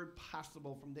word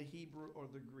possible from the Hebrew or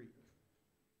the Greek.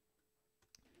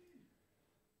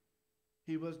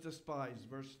 "He was despised,"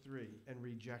 verse 3, "and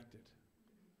rejected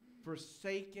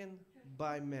forsaken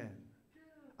by men,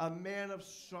 a man of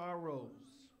sorrows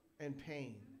and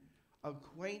pain,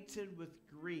 acquainted with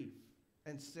grief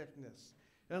and sickness.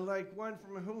 And like one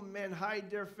from whom men hide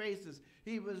their faces,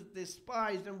 he was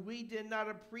despised, and we did not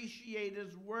appreciate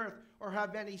his worth or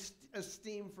have any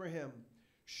esteem for him.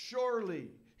 Surely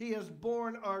he has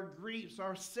borne our griefs,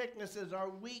 our sicknesses, our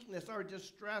weakness, our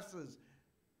distresses,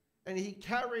 and he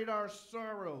carried our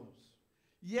sorrows.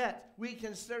 Yet we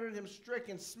considered him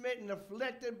stricken, smitten,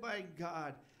 afflicted by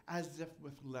God, as if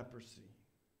with leprosy.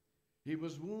 He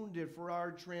was wounded for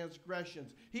our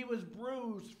transgressions. He was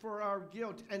bruised for our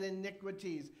guilt and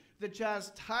iniquities. The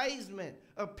chastisement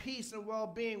of peace and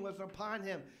well-being was upon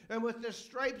him. And with the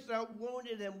stripes that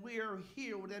wounded him, we are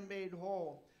healed and made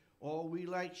whole. All we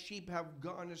like sheep have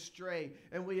gone astray,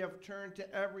 and we have turned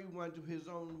to everyone to his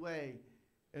own way.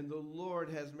 And the Lord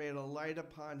has made a light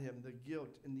upon him, the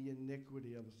guilt and the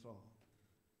iniquity of us all.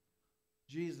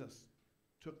 Jesus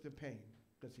took the pain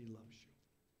because he loves you.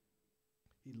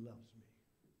 He loves me.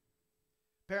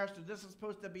 Pastor, this is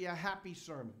supposed to be a happy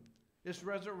sermon. It's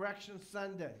Resurrection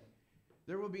Sunday.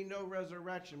 There will be no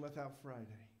resurrection without Friday.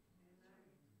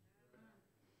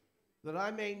 That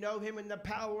I may know him in the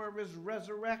power of his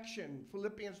resurrection,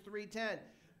 Philippians 3:10,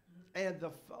 and the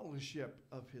fellowship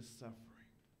of his suffering.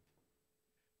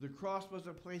 The cross was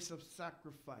a place of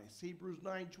sacrifice, Hebrews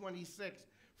 9:26,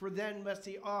 for then must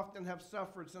he often have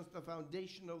suffered since the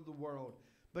foundation of the world.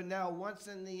 But now, once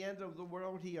in the end of the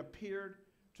world, he appeared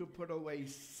to put away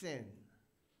sin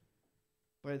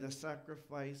by the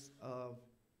sacrifice of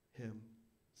himself.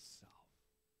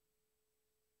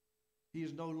 He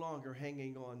is no longer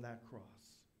hanging on that cross.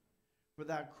 For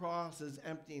that cross is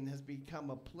empty and has become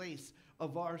a place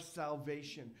of our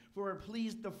salvation. For it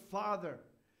pleased the Father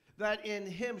that in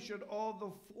him should all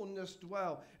the fullness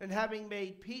dwell, and having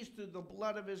made peace through the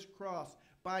blood of his cross,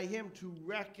 by him to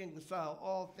reconcile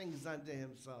all things unto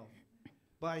himself.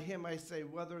 By him I say,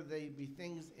 whether they be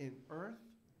things in earth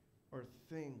or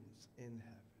things in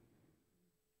heaven.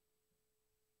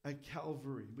 At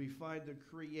Calvary, we find the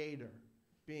Creator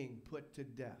being put to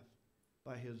death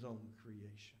by his own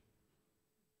creation.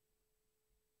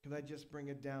 Can I just bring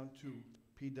it down to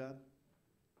P-Dub?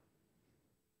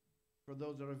 For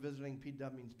those that are visiting,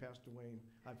 P-Dub means Pastor Wayne.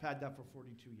 I've had that for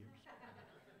 42 years.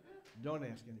 Don't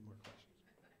ask any more questions.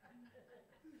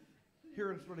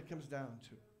 Here's what it comes down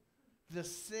to. The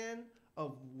sin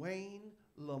of Wayne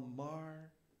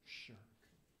Lamar Shirk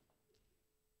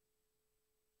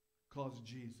caused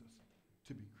Jesus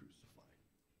to be crucified.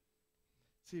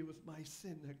 See, it was my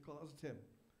sin that caused him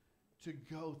to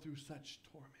go through such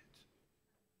torment.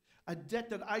 A debt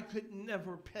that I could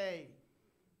never pay.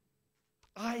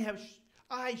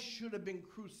 I should have been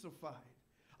crucified.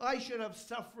 I should have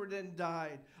suffered and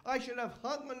died. I should have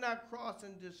hung on that cross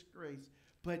in disgrace.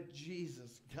 But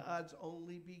Jesus, God's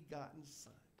only begotten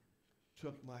Son,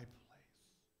 took my place.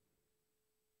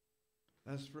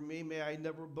 As for me, may I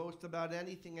never boast about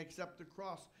anything except the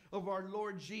cross of our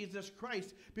Lord Jesus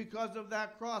Christ. Because of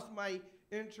that cross, my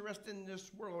interest in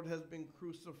this world has been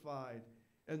crucified,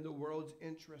 and the world's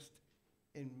interest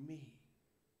in me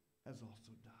has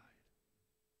also died.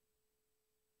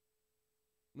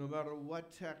 No matter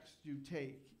what text you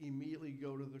take, immediately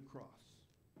go to the cross.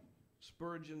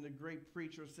 Spurgeon, the great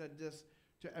preacher, said this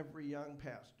to every young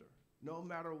pastor. No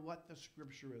matter what the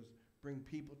scripture is, bring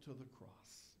people to the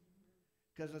cross.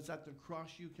 Because it's at the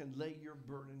cross you can lay your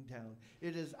burden down.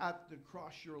 It is at the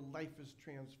cross your life is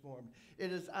transformed.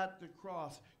 It is at the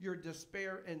cross your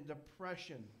despair and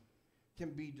depression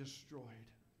can be destroyed.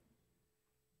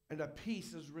 And a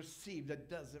peace is received that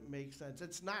doesn't make sense.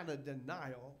 It's not a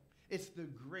denial. It's the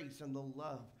grace and the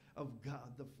love of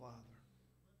God the Father.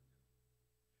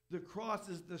 The cross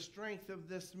is the strength of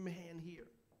this man here.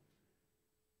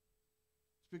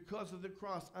 It's because of the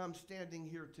cross I'm standing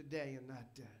here today and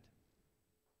not dead.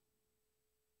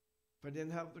 If I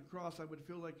didn't have the cross, I would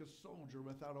feel like a soldier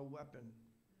without a weapon,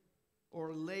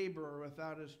 or a laborer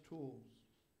without his tools,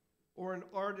 or an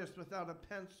artist without a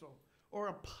pencil, or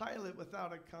a pilot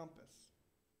without a compass.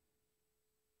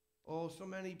 Oh, so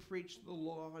many preach the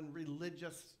law and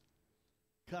religious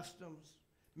customs.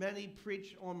 Many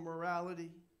preach on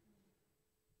morality.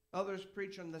 Others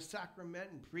preach on the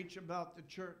sacrament and preach about the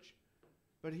church.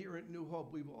 But here at New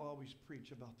Hope, we will always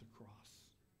preach about the cross.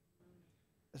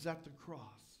 It's at the cross,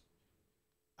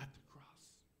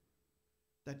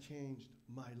 that changed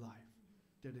my life.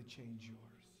 Did it change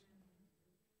yours?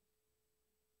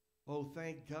 Oh,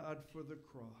 thank God for the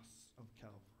cross of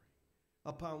Calvary,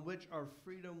 upon which our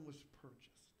freedom was purchased.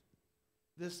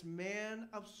 This man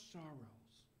of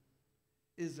sorrows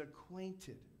is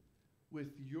acquainted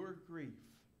with your grief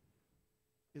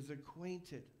is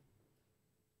acquainted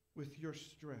with your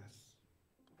stress,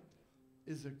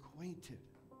 is acquainted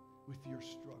with your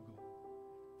struggle.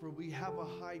 For we have a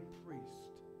high priest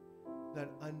that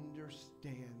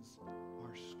understands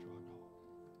our struggle.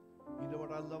 You know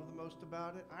what I love the most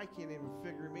about it? I can't even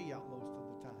figure me out most of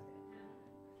the time.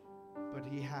 But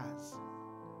he has.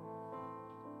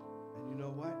 And you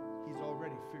know what? He's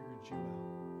already figured you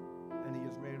out. And he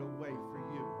has made a way for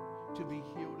you to be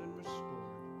healed and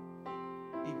restored,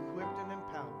 equipped and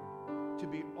empowered to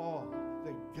be all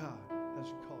that God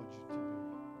has called you to be.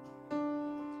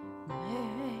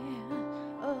 Man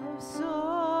of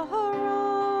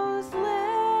sorrows,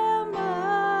 Lamb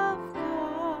of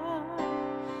God,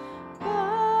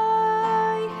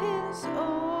 by his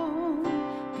own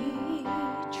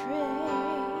betrayed,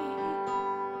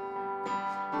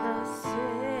 the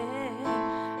sin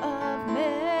of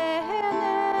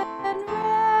man and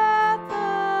wrath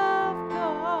of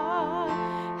God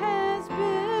has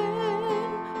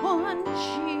been on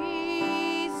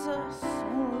Jesus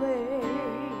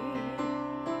slain.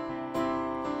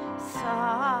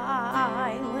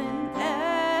 Silent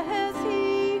as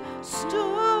he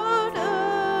stood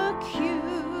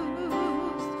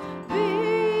accused,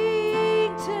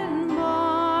 beaten,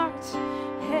 mocked,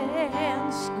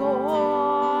 and scorned,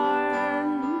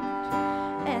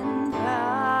 and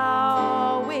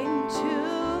bowing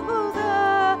to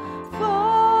the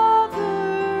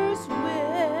Father's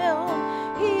will,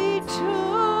 he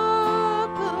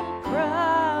took a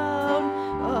crown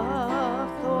of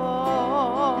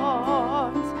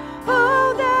thorns.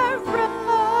 Oh, that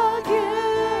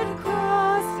rugged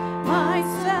cross, my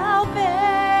salvation,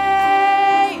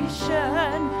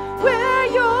 where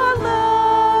your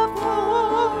love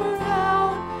poured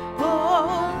out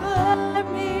over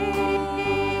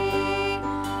me.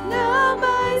 Now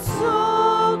my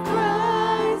soul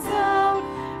cries out,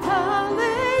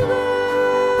 hallelujah,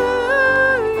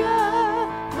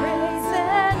 praise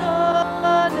and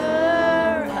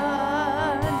honor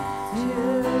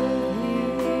unto thee.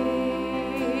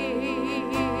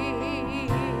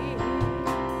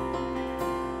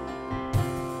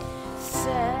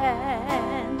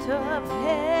 Sent of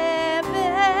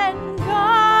heaven,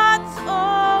 God's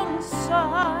own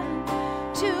Son,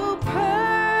 to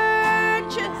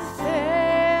purchase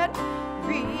and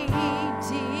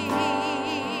redeem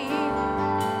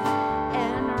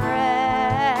and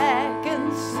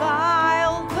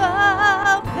reconcile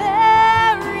the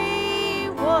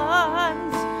very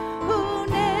ones who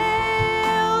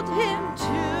nailed him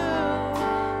to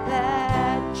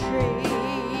that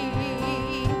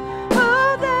tree.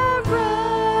 Oh, that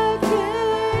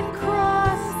rugged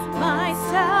cross, my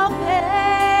salvation,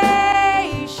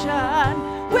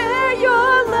 where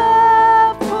your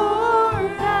love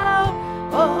poured out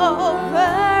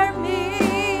over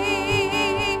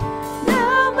me.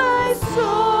 Now my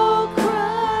soul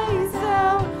cries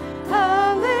out,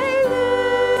 hallelujah,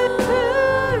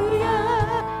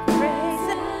 praise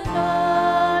and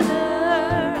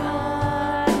honor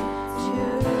unto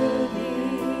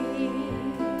thee.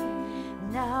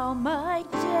 Now my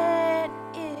debt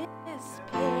is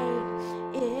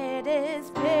paid, it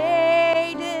is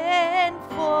paid in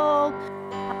full.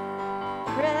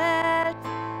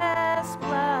 Precious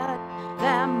blood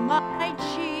that my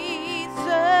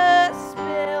Jesus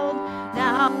spilled.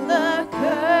 Now the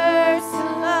curse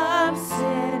of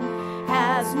sin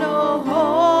has no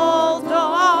hold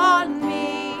on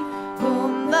me.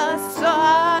 Whom the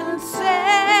Son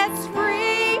sets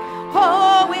free,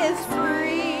 oh, is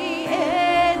free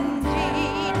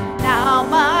indeed. Now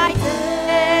my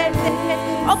debt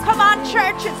is, oh, come on,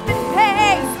 church, it's been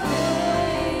paid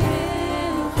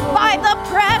by the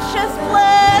precious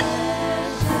blood,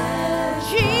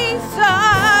 Jesus.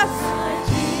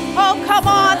 Oh, come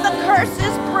on, the curse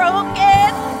is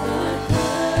broken.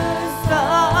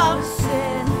 Of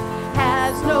sin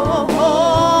has no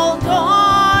hold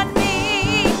on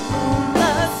me. Whom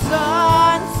the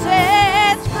Son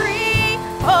sets free,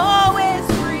 oh, is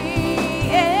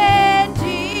free indeed.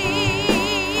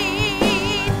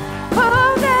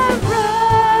 Oh,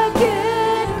 that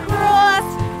rugged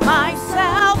cross, my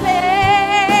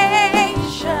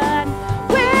salvation,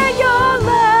 where your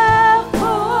love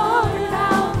poured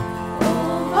out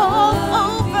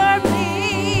all over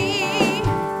me.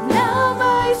 Now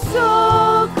my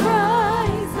soul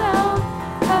cries out,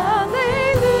 hallelujah,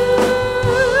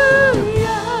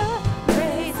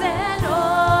 praise and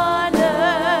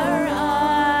honor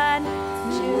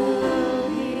unto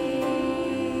thee.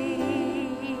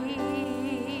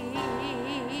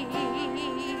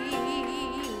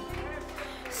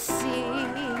 See,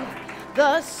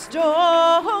 the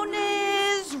stone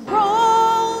is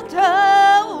rolled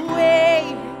away.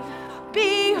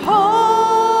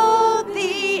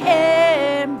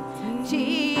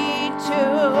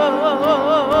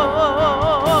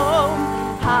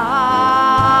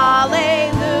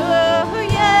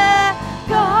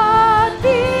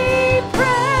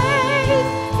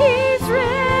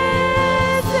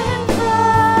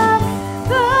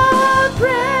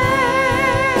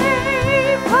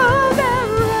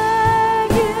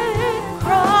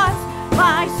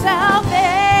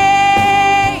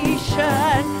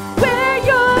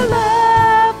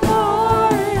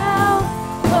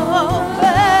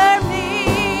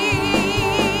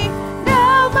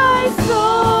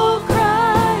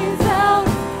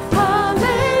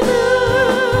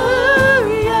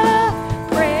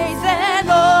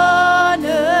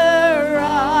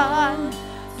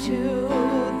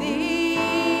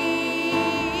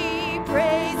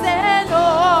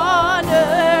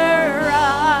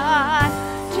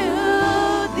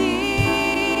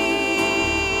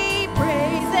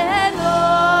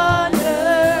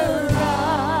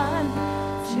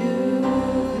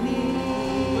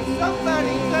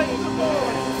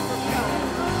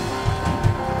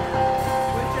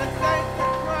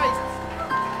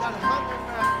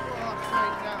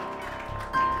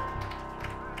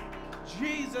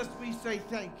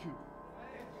 thank you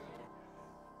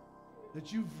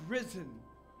that you've risen.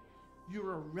 You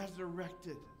are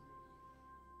resurrected.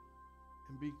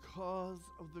 And because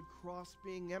of the cross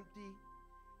being empty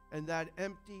and that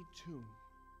empty tomb,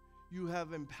 you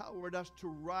have empowered us to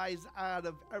rise out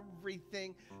of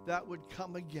everything that would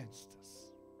come against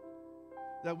us.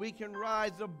 That we can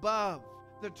rise above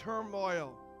the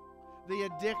turmoil, the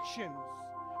addictions,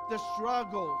 the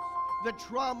struggles, the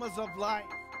traumas of life.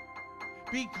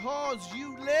 Because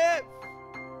you live,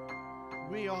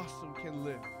 we also can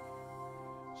live.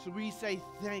 So we say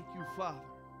thank you, Father.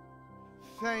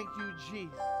 Thank you,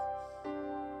 Jesus.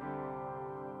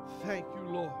 Thank you,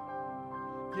 Lord.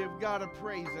 Give God a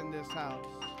praise in this house.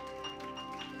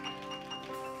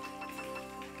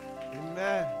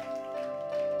 Amen.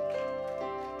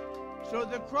 So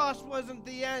the cross wasn't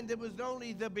the end, it was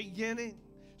only the beginning.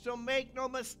 So make no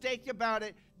mistake about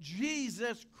it,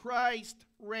 Jesus Christ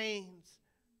reigns.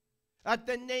 At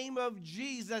the name of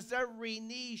Jesus, every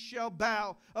knee shall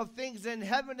bow, of things in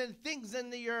heaven and things in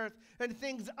the earth and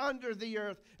things under the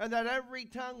earth, and that every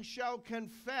tongue shall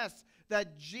confess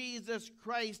that Jesus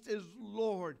Christ is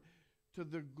Lord, to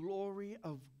the glory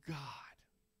of God,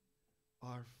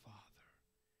 our Father.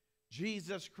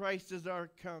 Jesus Christ is our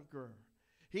conqueror.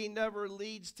 He never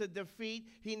leads to defeat.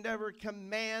 He never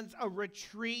commands a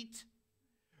retreat.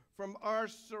 From our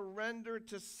surrender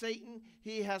to Satan,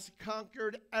 he has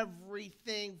conquered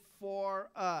everything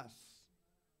for us.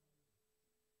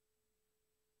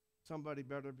 Somebody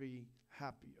better be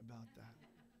happy about that.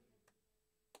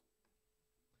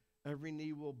 Every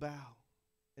knee will bow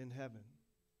in heaven.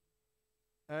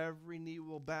 Every knee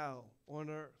will bow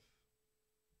on earth.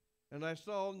 And I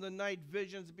saw in the night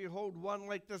visions, behold, one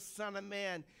like the Son of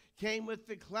Man came with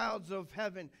the clouds of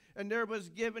heaven, and there was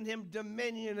given him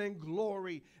dominion and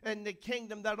glory and the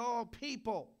kingdom, that all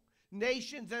people,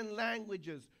 nations and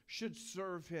languages should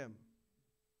serve him.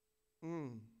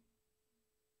 And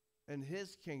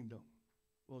his kingdom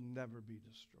will never be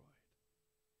destroyed.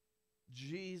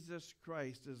 Jesus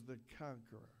Christ is the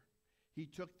conqueror. He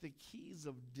took the keys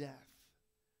of death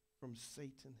from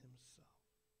Satan himself.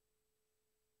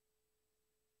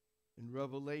 In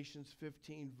Revelations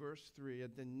 15, verse 3,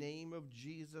 at the name of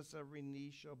Jesus, every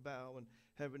knee shall bow in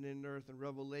heaven and earth. And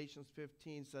Revelations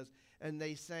 15 says, and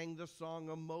they sang the song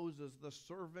of Moses, the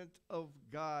servant of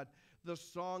God, the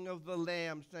song of the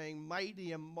Lamb, saying,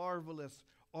 mighty and marvelous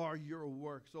are your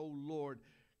works, O Lord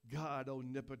God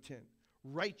omnipotent.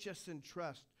 Righteous and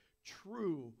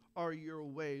true are your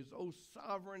ways, O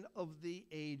sovereign of the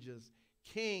ages,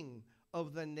 King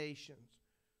of the nations.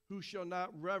 Who shall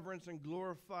not reverence and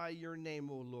glorify your name,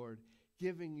 O Lord,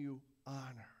 giving you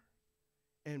honor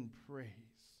and praise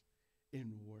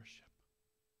in worship.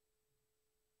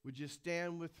 Would you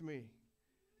stand with me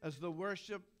as the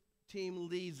worship team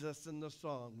leads us in the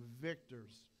song,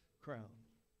 Victor's Crown?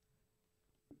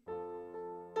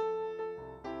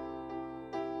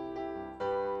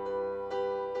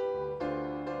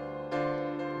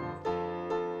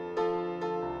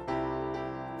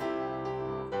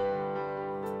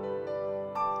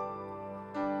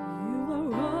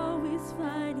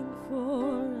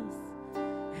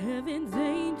 Heaven's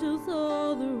angels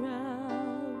all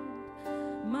around.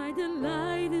 My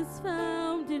delight is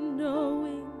found in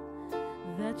knowing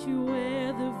that you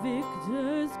wear the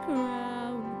victor's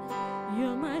crown.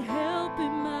 You're my help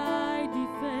and my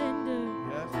defender.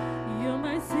 Yes. You're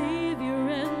my savior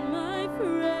and my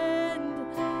friend.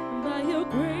 By your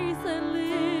grace I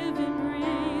live and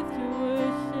breathe to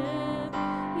worship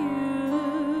you.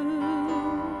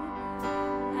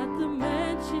 At the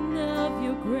mention of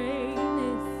your grace,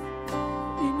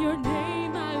 in your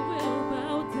name I will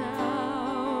bow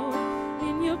down.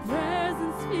 In your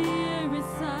presence fear is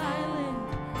silent,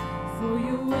 for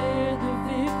you wear the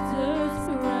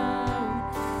victor's crown.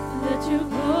 Let your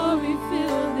glory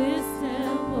fill this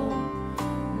temple.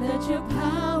 Let your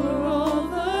power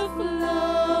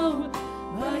overflow.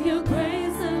 By your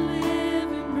grace I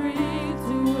live and breathe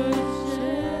to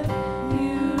worship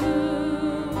you.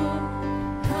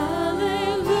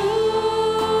 Hallelujah.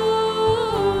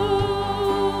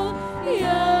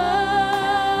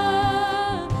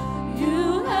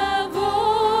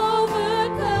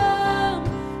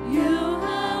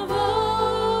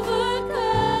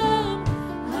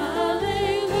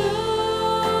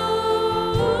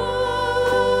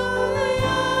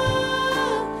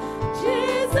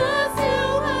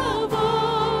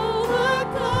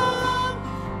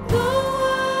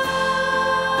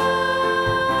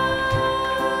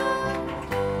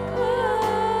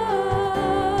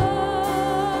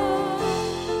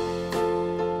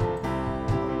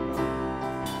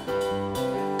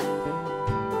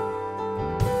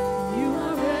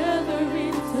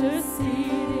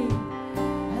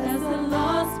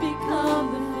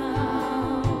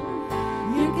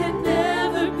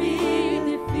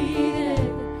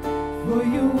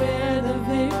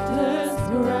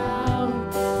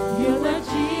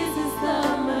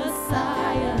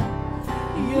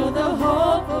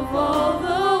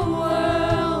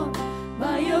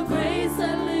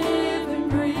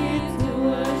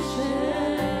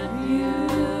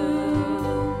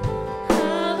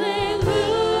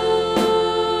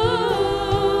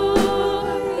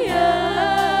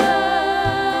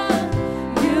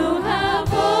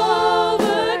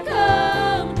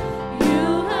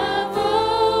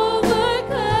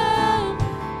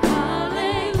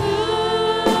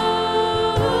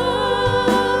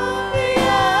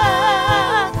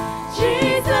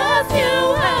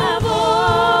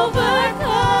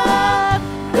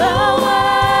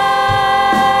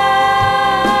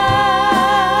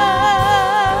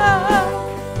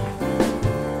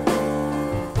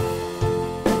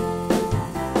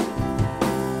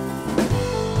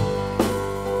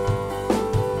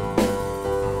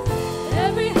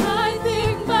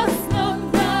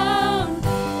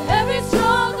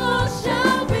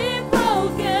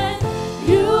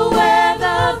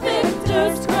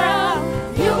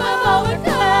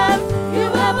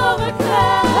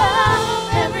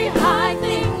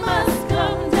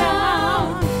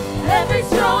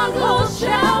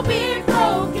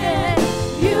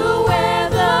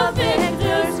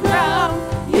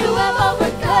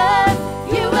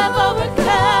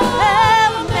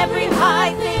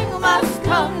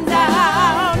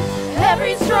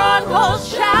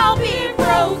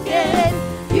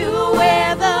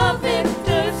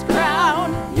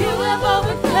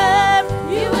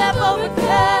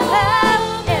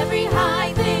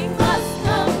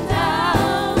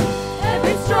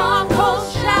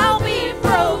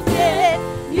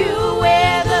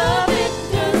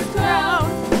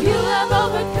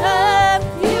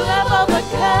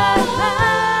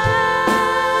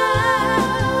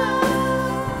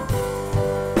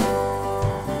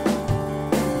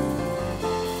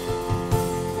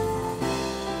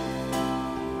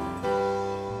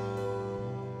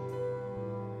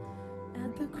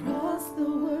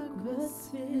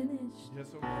 finished. Yes,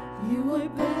 it was. You were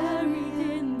buried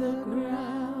in the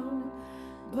ground,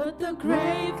 but the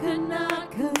grave could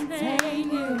not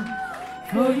contain you,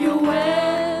 for you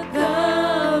wear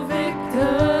the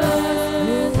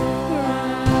victor's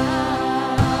crown.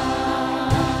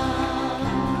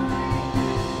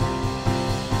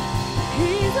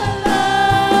 He's alive.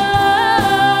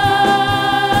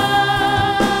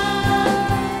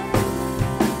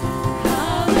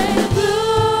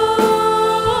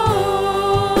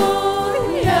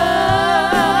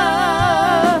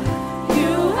 Hallelujah.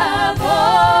 You have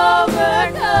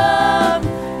overcome.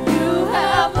 You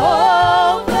have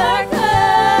overcome.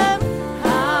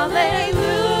 Hallelujah.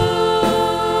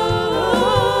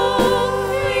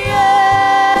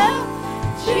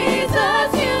 Jesus,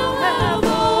 you have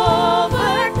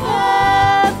overcome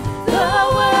the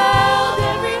world.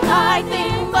 Every high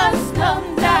thing must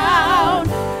come down.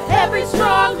 Every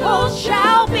stronghold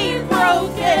shall be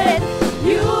broken.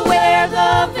 You wear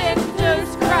the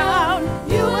victor's crown.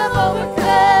 You have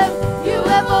overcome. You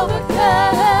have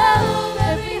overcome.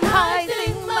 Every high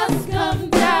thing must come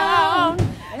down.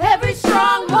 Every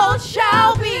stronghold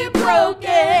shall be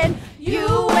broken.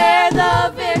 You wear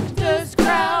the victor's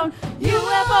crown. You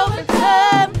have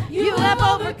overcome. You have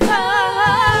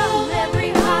overcome.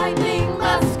 Every high thing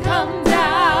must come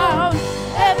down.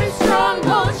 Every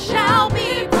stronghold shall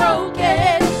be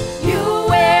broken. You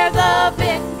wear the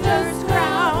victor's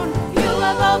crown. You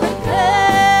have overcome.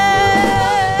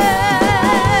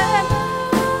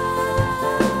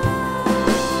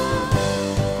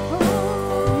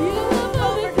 You have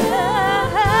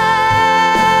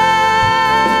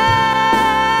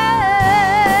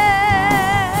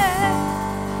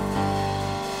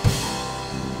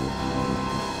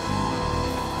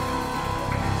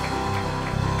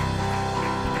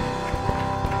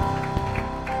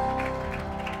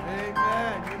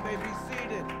Amen. You may be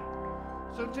seated.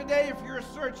 So today, if you're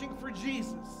searching for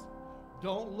Jesus,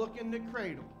 don't look in the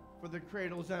cradle, for the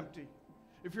cradle's empty.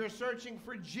 If you're searching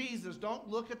for Jesus, don't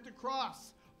look at the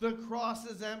cross. The cross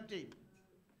is empty.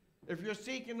 If you're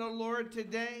seeking the Lord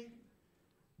today,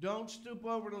 don't stoop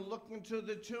over to look into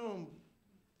the tomb.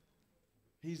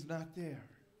 He's not there.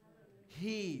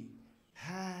 He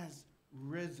has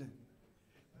risen,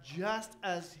 just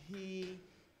as he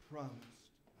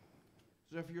promised.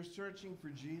 So if you're searching for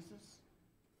Jesus,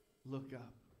 look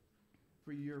up,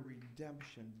 for your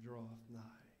redemption draweth nigh.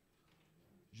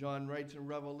 John writes in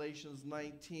Revelations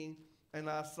 19, and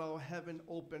I saw heaven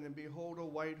open, and behold, a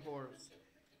white horse.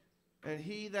 And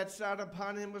he that sat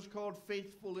upon him was called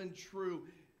Faithful and True.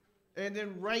 And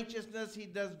in righteousness he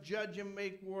does judge and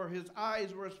make war. His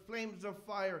eyes were as flames of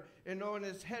fire, and on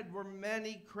his head were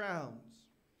many crowns.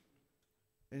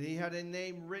 And he had a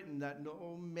name written that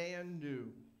no man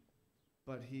knew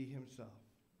but he himself.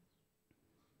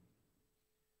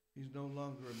 He's no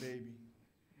longer a baby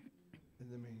in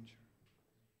the manger.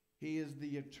 He is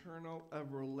the eternal,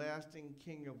 everlasting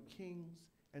King of kings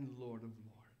and Lord of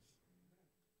lords.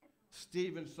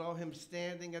 Stephen saw him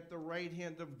standing at the right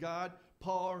hand of God.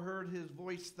 Paul heard his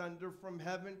voice thunder from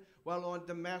heaven, while on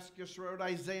Damascus Road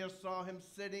Isaiah saw him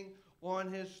sitting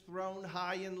on his throne,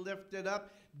 high and lifted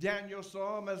up. Daniel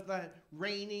saw him as the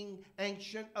reigning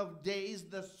ancient of days.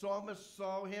 The psalmist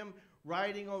saw him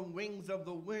riding on wings of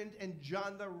the wind. And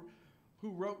John,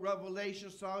 who wrote Revelation,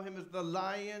 saw him as the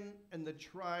Lion and the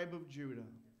tribe of Judah,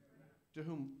 to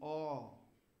whom all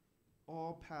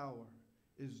power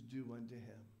is due unto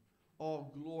him.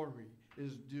 All glory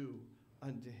is due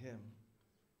unto him.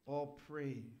 All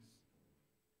praise.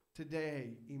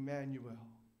 Today, Emmanuel,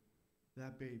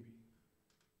 that baby,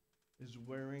 is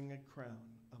wearing a crown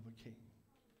of a king,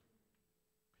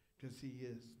 because he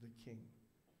is the King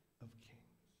of kings.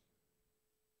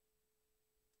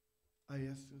 I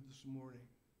ask you this morning,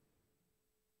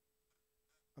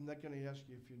 I'm not going to ask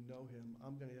you if you know him.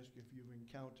 I'm going to ask you if you've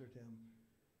encountered him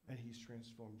and he's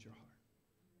transformed your heart.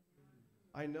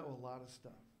 I know a lot of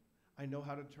stuff. I know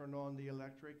how to turn on the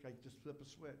electric. I just flip a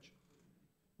switch.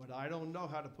 But I don't know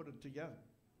how to put it together.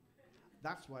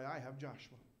 That's why I have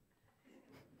Joshua.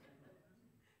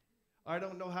 I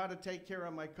don't know how to take care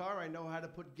of my car. I know how to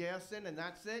put gas in, and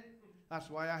that's it.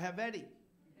 That's why I have Eddie.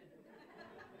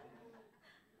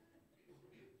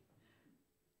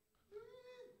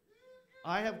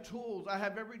 I have tools. I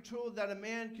have every tool that a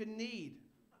man can need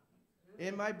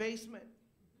in my basement.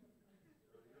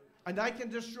 And I can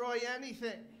destroy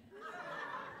anything.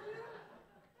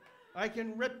 I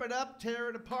can rip it up, tear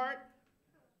it apart.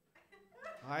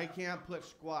 I can't put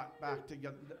squat back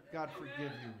together. God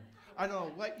forgive you. I don't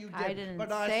know what you did, I didn't but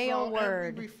say I a saw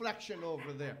word. every reflection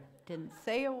over there. Didn't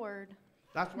say a word.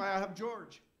 That's why I have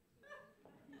George.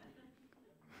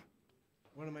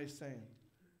 What am I saying?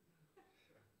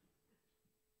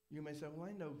 You may say, well,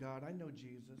 I know God. I know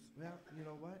Jesus. Well, you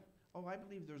know what? Oh, I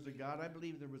believe there's a God. I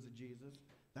believe there was a Jesus.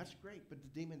 That's great, but the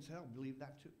demons hell believe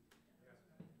that too.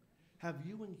 Have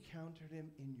you encountered him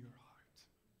in your heart?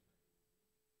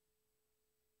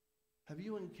 Have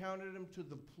you encountered him to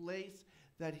the place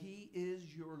that he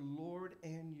is your Lord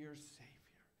and your Savior?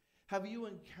 Have you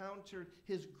encountered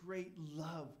his great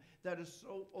love that is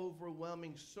so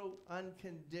overwhelming, so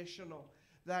unconditional,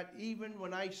 that even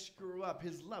when I screw up,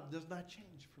 his love does not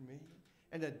change for me,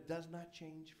 and it does not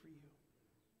change for you?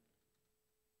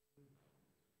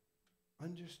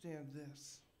 Understand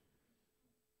this.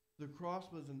 The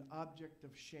cross was an object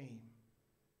of shame,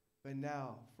 but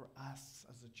now for us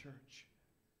as a church,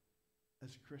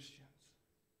 as Christians,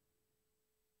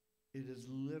 it is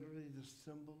literally the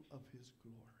symbol of his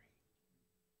glory.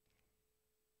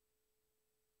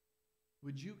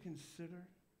 Would you consider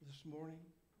this morning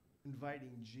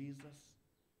inviting Jesus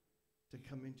to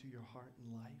come into your heart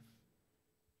and life?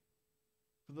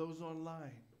 For those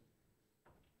online,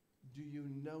 do you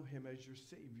know him as your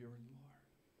Savior and Lord?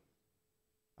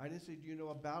 I didn't say, do you know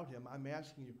about him? I'm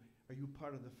asking you, are you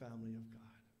part of the family of God?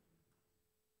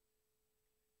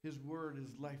 His word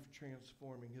is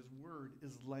life-transforming. His word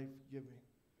is life-giving.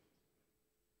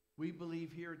 We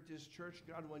believe here at this church,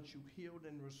 God wants you healed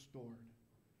and restored.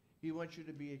 He wants you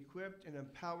to be equipped and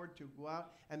empowered to go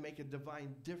out and make a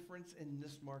divine difference in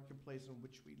this marketplace in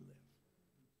which we live.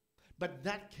 But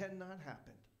that cannot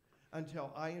happen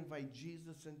until I invite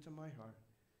Jesus into my heart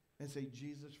and say,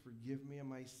 Jesus, forgive me of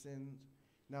my sins.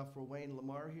 Now for Wayne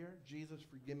Lamar here, Jesus,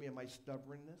 forgive me of my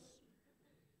stubbornness.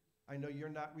 I know you're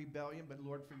not rebellion, but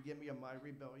Lord, forgive me of my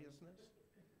rebelliousness.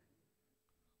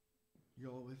 You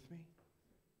all with me?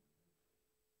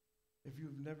 If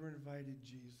you've never invited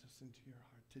Jesus into your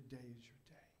heart, today is your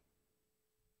day.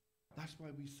 That's why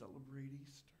we celebrate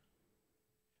Easter.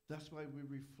 That's why we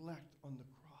reflect on the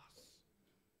cross.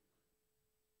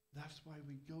 That's why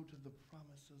we go to the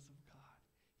promises of God.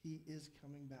 He is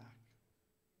coming back.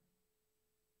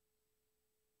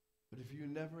 But if you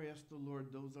never ask the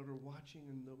Lord, those that are watching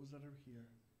and those that are here,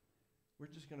 we're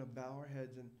just going to bow our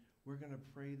heads and we're going to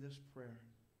pray this prayer.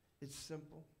 It's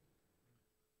simple,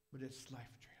 but it's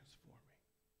life-transforming.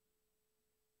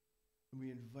 And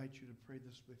we invite you to pray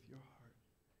this with your heart.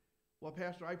 Well,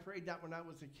 Pastor, I prayed that when I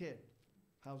was a kid.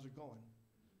 How's it going?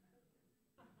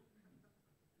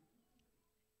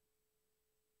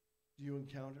 Do you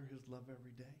encounter his love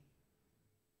every day?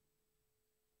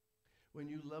 When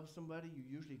you love somebody, you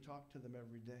usually talk to them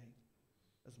every day,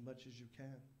 as much as you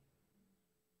can.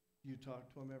 You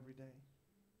talk to them every day.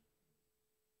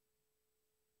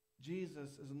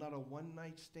 Jesus is not a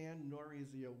one-night stand, nor is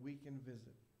he a weekend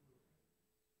visit.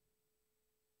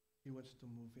 He wants to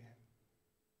move in.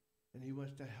 And he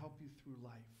wants to help you through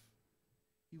life.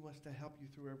 He wants to help you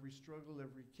through every struggle,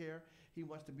 every care. He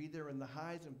wants to be there in the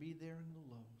highs and be there in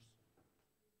the lows.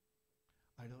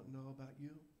 I don't know about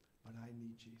you, but I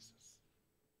need Jesus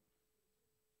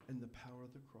and the power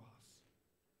of the cross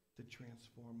to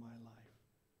transform my life.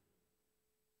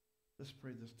 Let's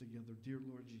pray this together. Dear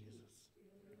Lord Jesus,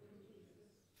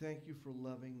 thank you for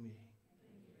loving me,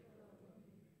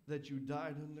 that you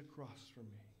died on the cross for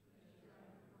me.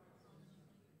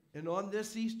 And on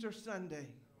this Easter Sunday,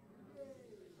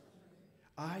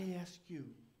 I ask you,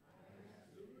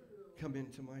 come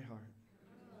into my heart.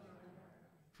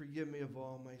 Forgive me of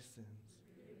all my sins.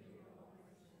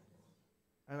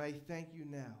 And I thank you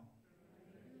now.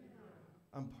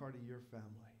 I'm part of your family.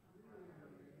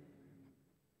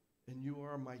 And you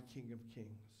are my King of Kings.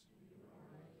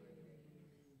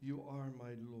 You are my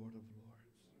Lord of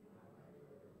Lords.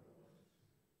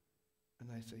 And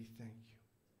I say thank you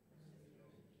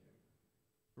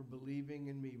for believing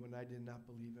in me when I did not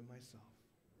believe in myself.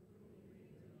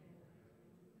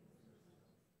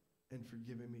 And for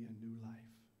giving me a new life,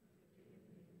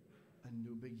 a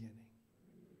new beginning.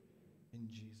 In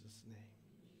Jesus' name,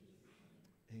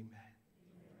 amen.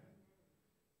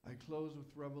 I close with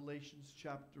Revelations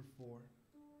chapter 4.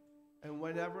 And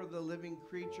whenever the living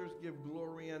creatures give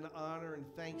glory and honor and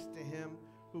thanks to him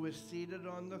who is seated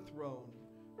on the throne,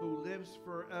 who lives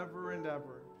forever and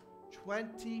ever,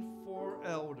 24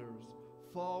 elders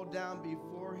fall down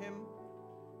before him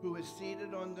who is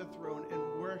seated on the throne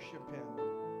and worship him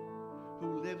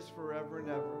who lives forever and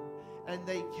ever. And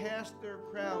they cast their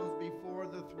crowns before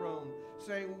the throne,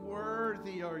 saying,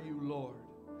 worthy are you, Lord.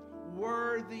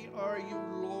 Worthy are you,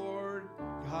 Lord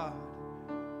God,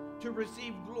 to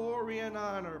receive glory and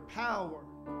honor, power.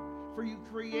 For you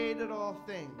created all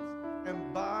things,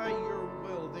 and by your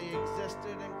will they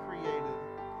existed and created.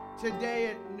 Today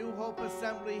at New Hope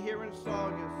Assembly here in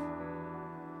Saugus,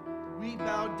 we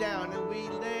bow down and we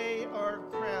lay our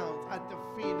crowns at the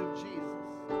feet of Jesus,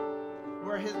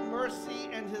 where his mercy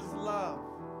and his love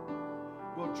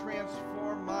will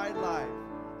transform my life,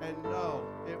 and no,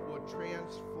 it will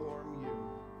transform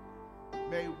you.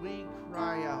 May we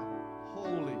cry out,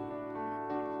 holy,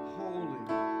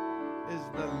 holy is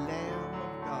the Lamb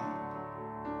of God.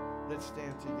 Let's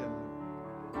stand together.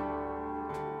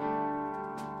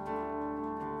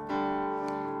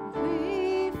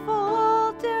 We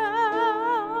fall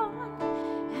down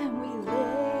and we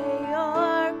lay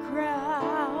our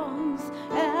crowns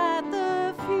at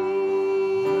the feet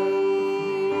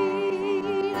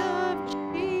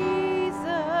of Jesus.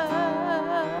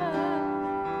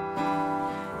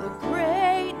 The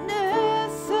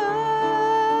greatness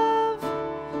of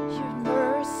your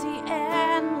mercy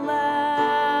and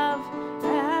love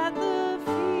at the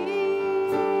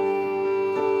feet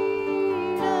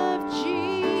of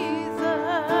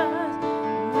Jesus.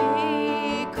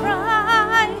 We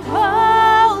cry,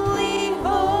 holy,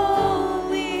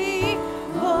 holy,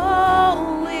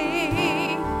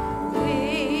 holy.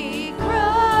 We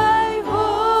cry,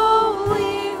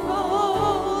 holy,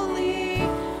 holy,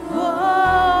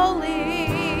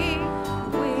 holy.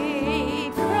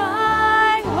 We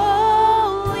cry,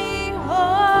 holy,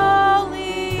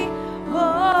 holy,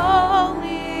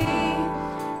 holy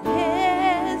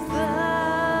is the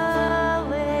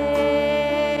Lamb.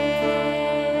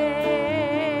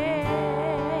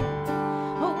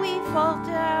 Oh, we fall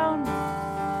down,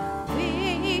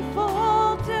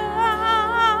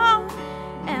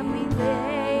 and we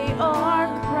lay our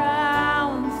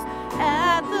crowns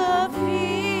at the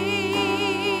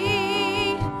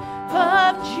feet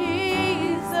of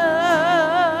Jesus.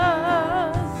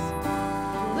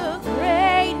 The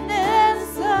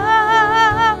greatness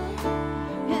of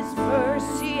his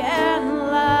mercy and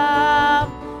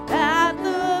love at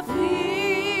the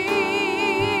feet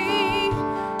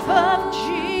of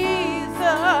Jesus.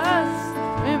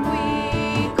 And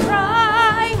we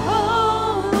cry,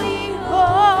 holy,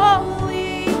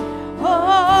 holy,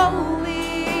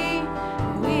 holy.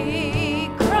 We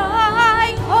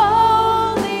cry,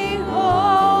 holy,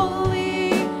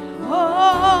 holy,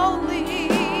 holy.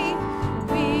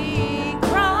 We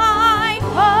cry,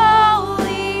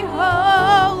 holy,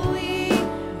 holy,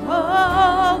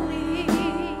 holy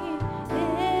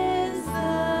is the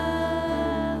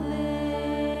Lamb.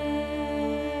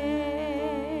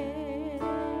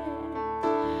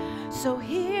 So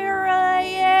here I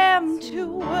am to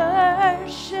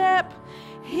worship.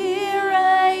 Here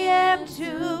I am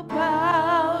to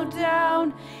bow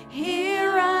down.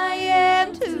 Here I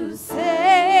am to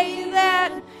say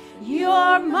that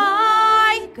you're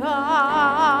my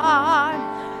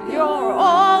God. You're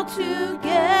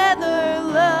altogether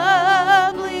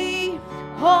lovely,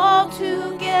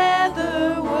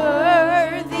 altogether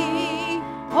worthy,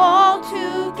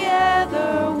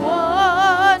 altogether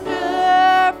wonderful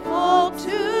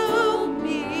to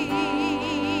me.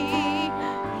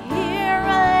 Here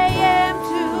I am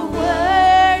to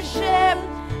worship.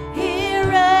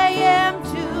 Here I am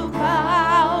to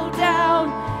bow down.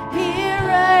 Here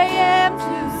I am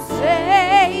to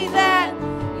say that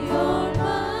you're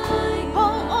mine.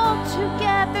 Oh,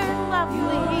 altogether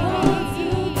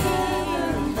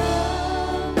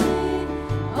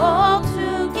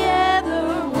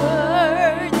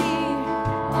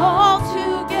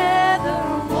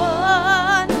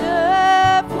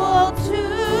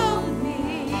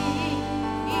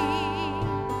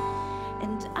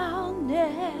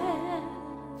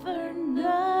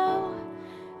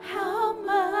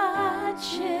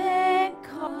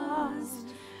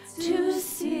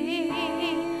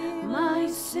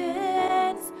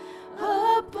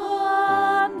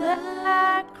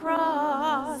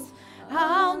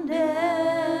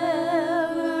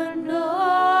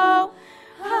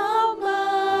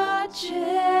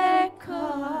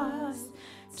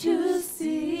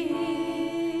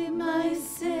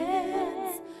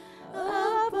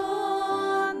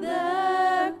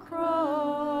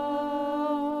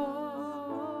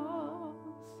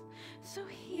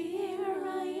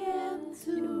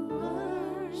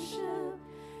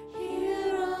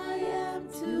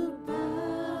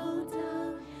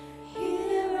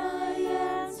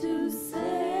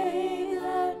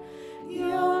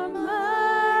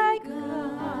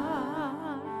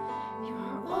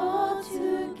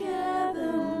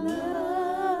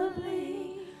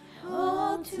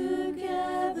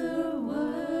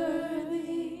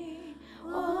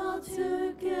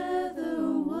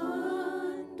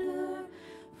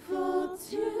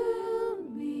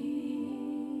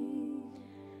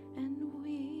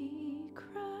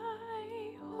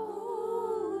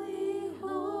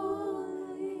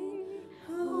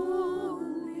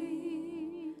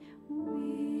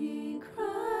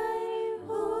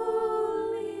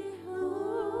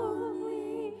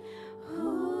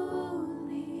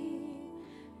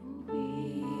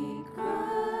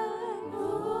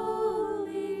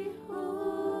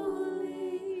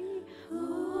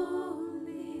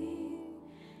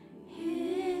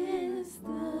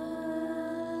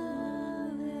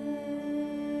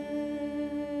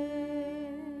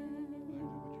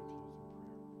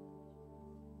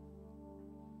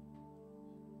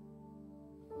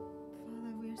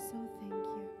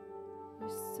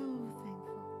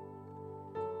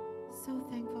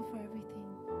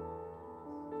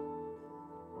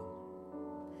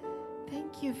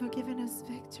Thank you for giving us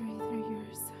victory through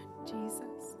your Son,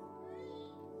 Jesus.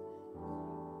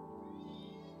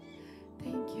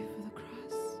 Thank you for the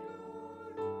cross.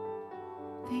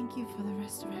 Thank you for the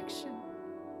resurrection.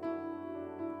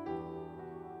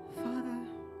 Father,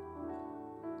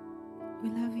 we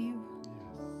love you.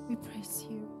 Yes. We praise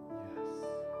you. Yes.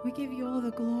 We give you all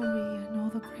the glory and all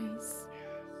the praise.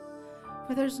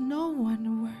 For there's no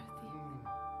one worthy.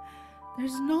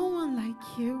 There's no one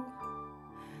like you.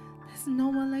 There's no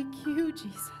one like you,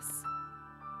 Jesus.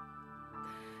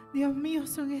 Dios mío,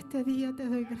 en este día te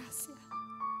doy gracias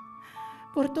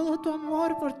por todo tu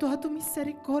amor, por toda tu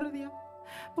misericordia,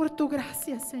 por tu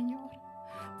gracia, Señor,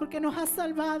 porque nos has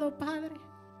salvado, Padre.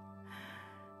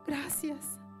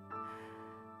 Gracias.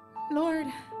 Lord,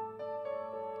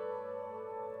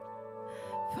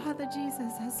 Father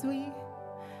Jesus, as we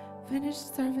finish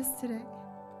service today,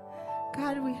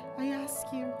 God, I ask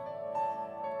you,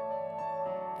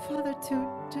 Father,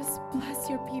 to just bless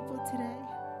your people today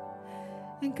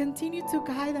and continue to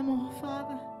guide them, oh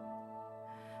Father.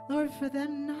 Lord, for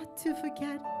them not to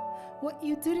forget what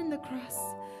you did in the cross,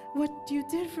 what you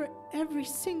did for every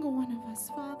single one of us,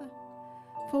 Father.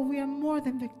 For we are more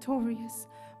than victorious,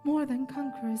 more than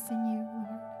conquerors in you,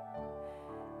 Lord.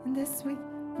 And this we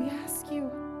ask you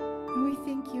and we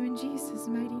thank you in Jesus'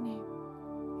 mighty name.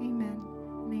 Amen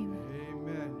and amen.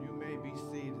 Amen. You may be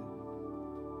seated.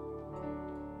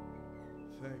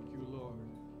 Thank you, Lord.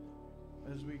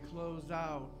 As we close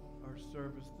out our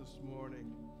service this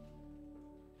morning,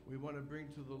 we want to bring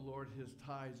to the Lord his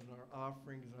tithes and our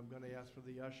offerings. I'm going to ask for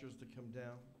the ushers to come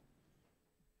down.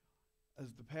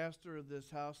 As the pastor of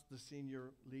this house, the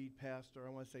senior lead pastor,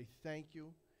 I want to say thank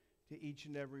you to each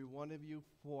and every one of you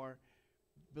for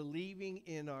believing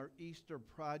in our Easter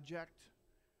project,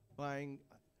 buying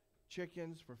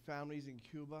chickens for families in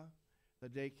Cuba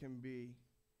that they can be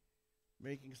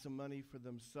making some money for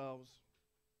themselves.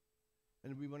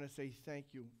 And we want to say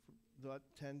thank you for that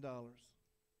 $10.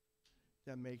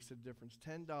 That makes a difference.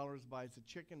 $10 buys a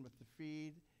chicken with the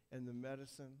feed and the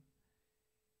medicine.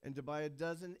 And to buy a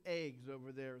dozen eggs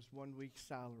over there is 1 week's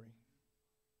salary.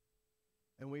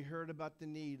 And we heard about the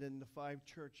need in the 5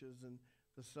 churches in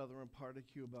the southern part of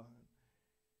Cuba.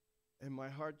 And my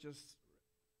heart just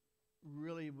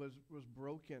really was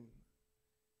broken.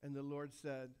 And the Lord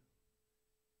said,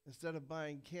 instead of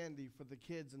buying candy for the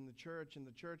kids in the church and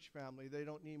the church family, they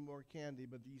don't need more candy,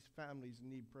 but these families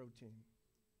need protein.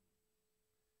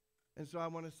 And so I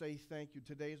want to say thank you.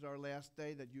 Today's our last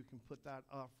day that you can put that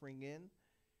offering in,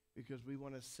 because we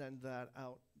want to send that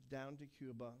out down to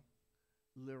Cuba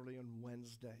literally on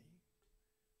Wednesday.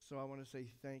 So I want to say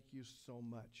thank you so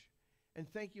much. And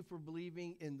thank you for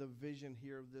believing in the vision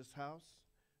here of this house,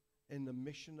 in the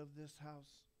mission of this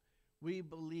house. We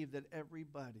believe that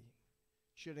everybody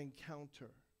should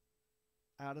encounter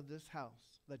out of this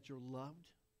house that you're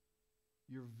loved,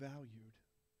 you're valued,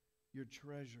 you're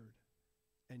treasured,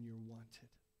 and you're wanted.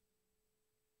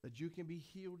 That you can be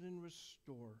healed and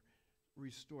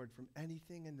restored from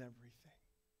anything and everything.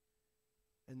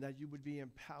 And that you would be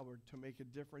empowered to make a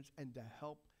difference and to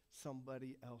help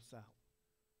somebody else out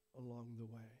along the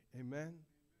way. Amen?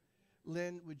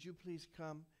 Lynn, would you please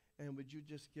come and would you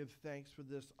just give thanks for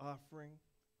this offering?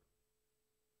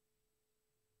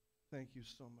 Thank you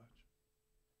so much.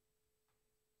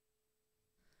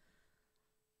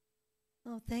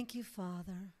 Oh, thank you,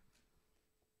 Father.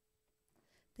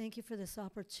 Thank you for this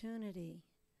opportunity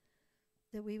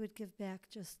that we would give back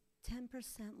just 10%,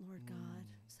 Lord God,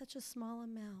 such a small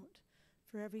amount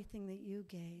for everything that you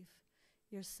gave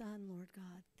your Son, Lord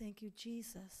God. Thank you,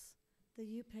 Jesus, that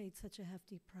you paid such a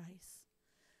hefty price.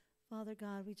 Father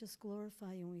God, we just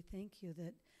glorify you and we thank you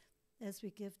that as we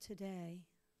give today,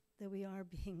 that we are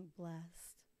being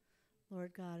blessed,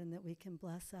 Lord God, and that we can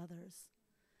bless others.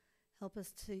 Help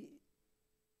us to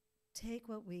take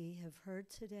what we have heard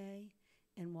today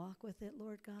and walk with it,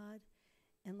 Lord God,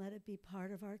 and let it be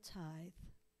part of our tithe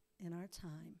in our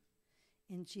time.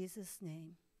 In Jesus'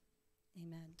 name,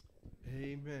 amen.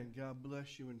 Amen. God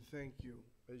bless you and thank you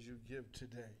as you give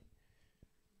today.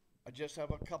 I just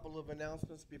have a couple of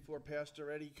announcements before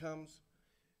Pastor Eddie comes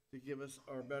to give us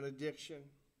our benediction.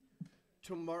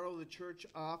 Tomorrow the church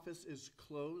office is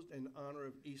closed in honor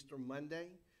of Easter Monday.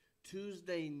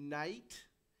 Tuesday night,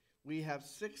 we have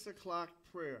 6 o'clock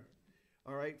prayer.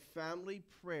 All right, family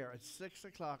prayer at 6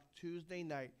 o'clock Tuesday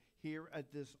night here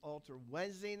at this altar.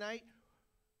 Wednesday night,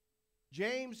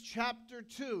 James chapter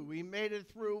 2. We made it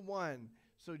through 1.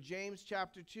 So James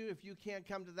chapter 2, if you can't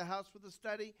come to the house for the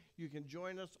study, you can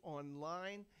join us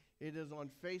online. It is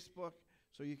on Facebook,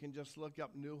 so you can just look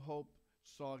up New Hope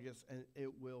Saugus, and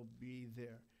it will be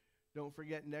there. Don't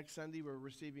forget, next Sunday we're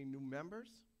receiving new members.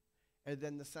 And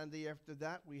then the Sunday after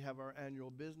that, we have our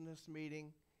annual business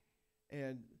meeting.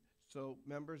 And so,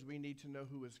 members, we need to know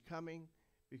who is coming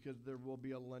because there will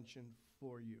be a luncheon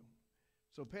for you.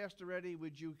 So, Pastor Eddie,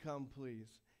 would you come,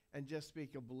 please, and just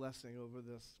speak a blessing over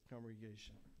this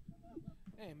congregation?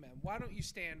 Amen. Why don't you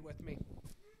stand with me?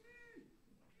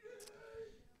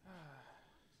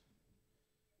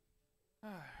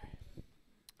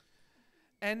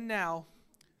 And now,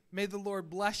 may the Lord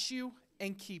bless you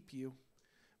and keep you.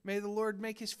 May the Lord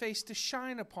make his face to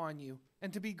shine upon you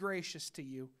and to be gracious to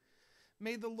you.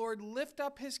 May the Lord lift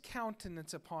up his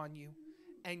countenance upon you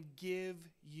and give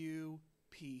you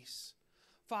peace.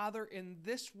 Father, in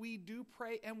this we do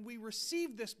pray and we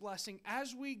receive this blessing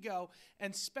as we go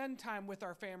and spend time with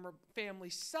our family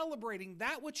celebrating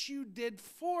that which you did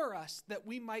for us that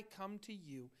we might come to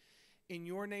you. In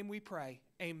your name we pray.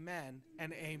 Amen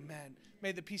and amen.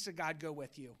 May the peace of God go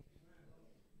with you.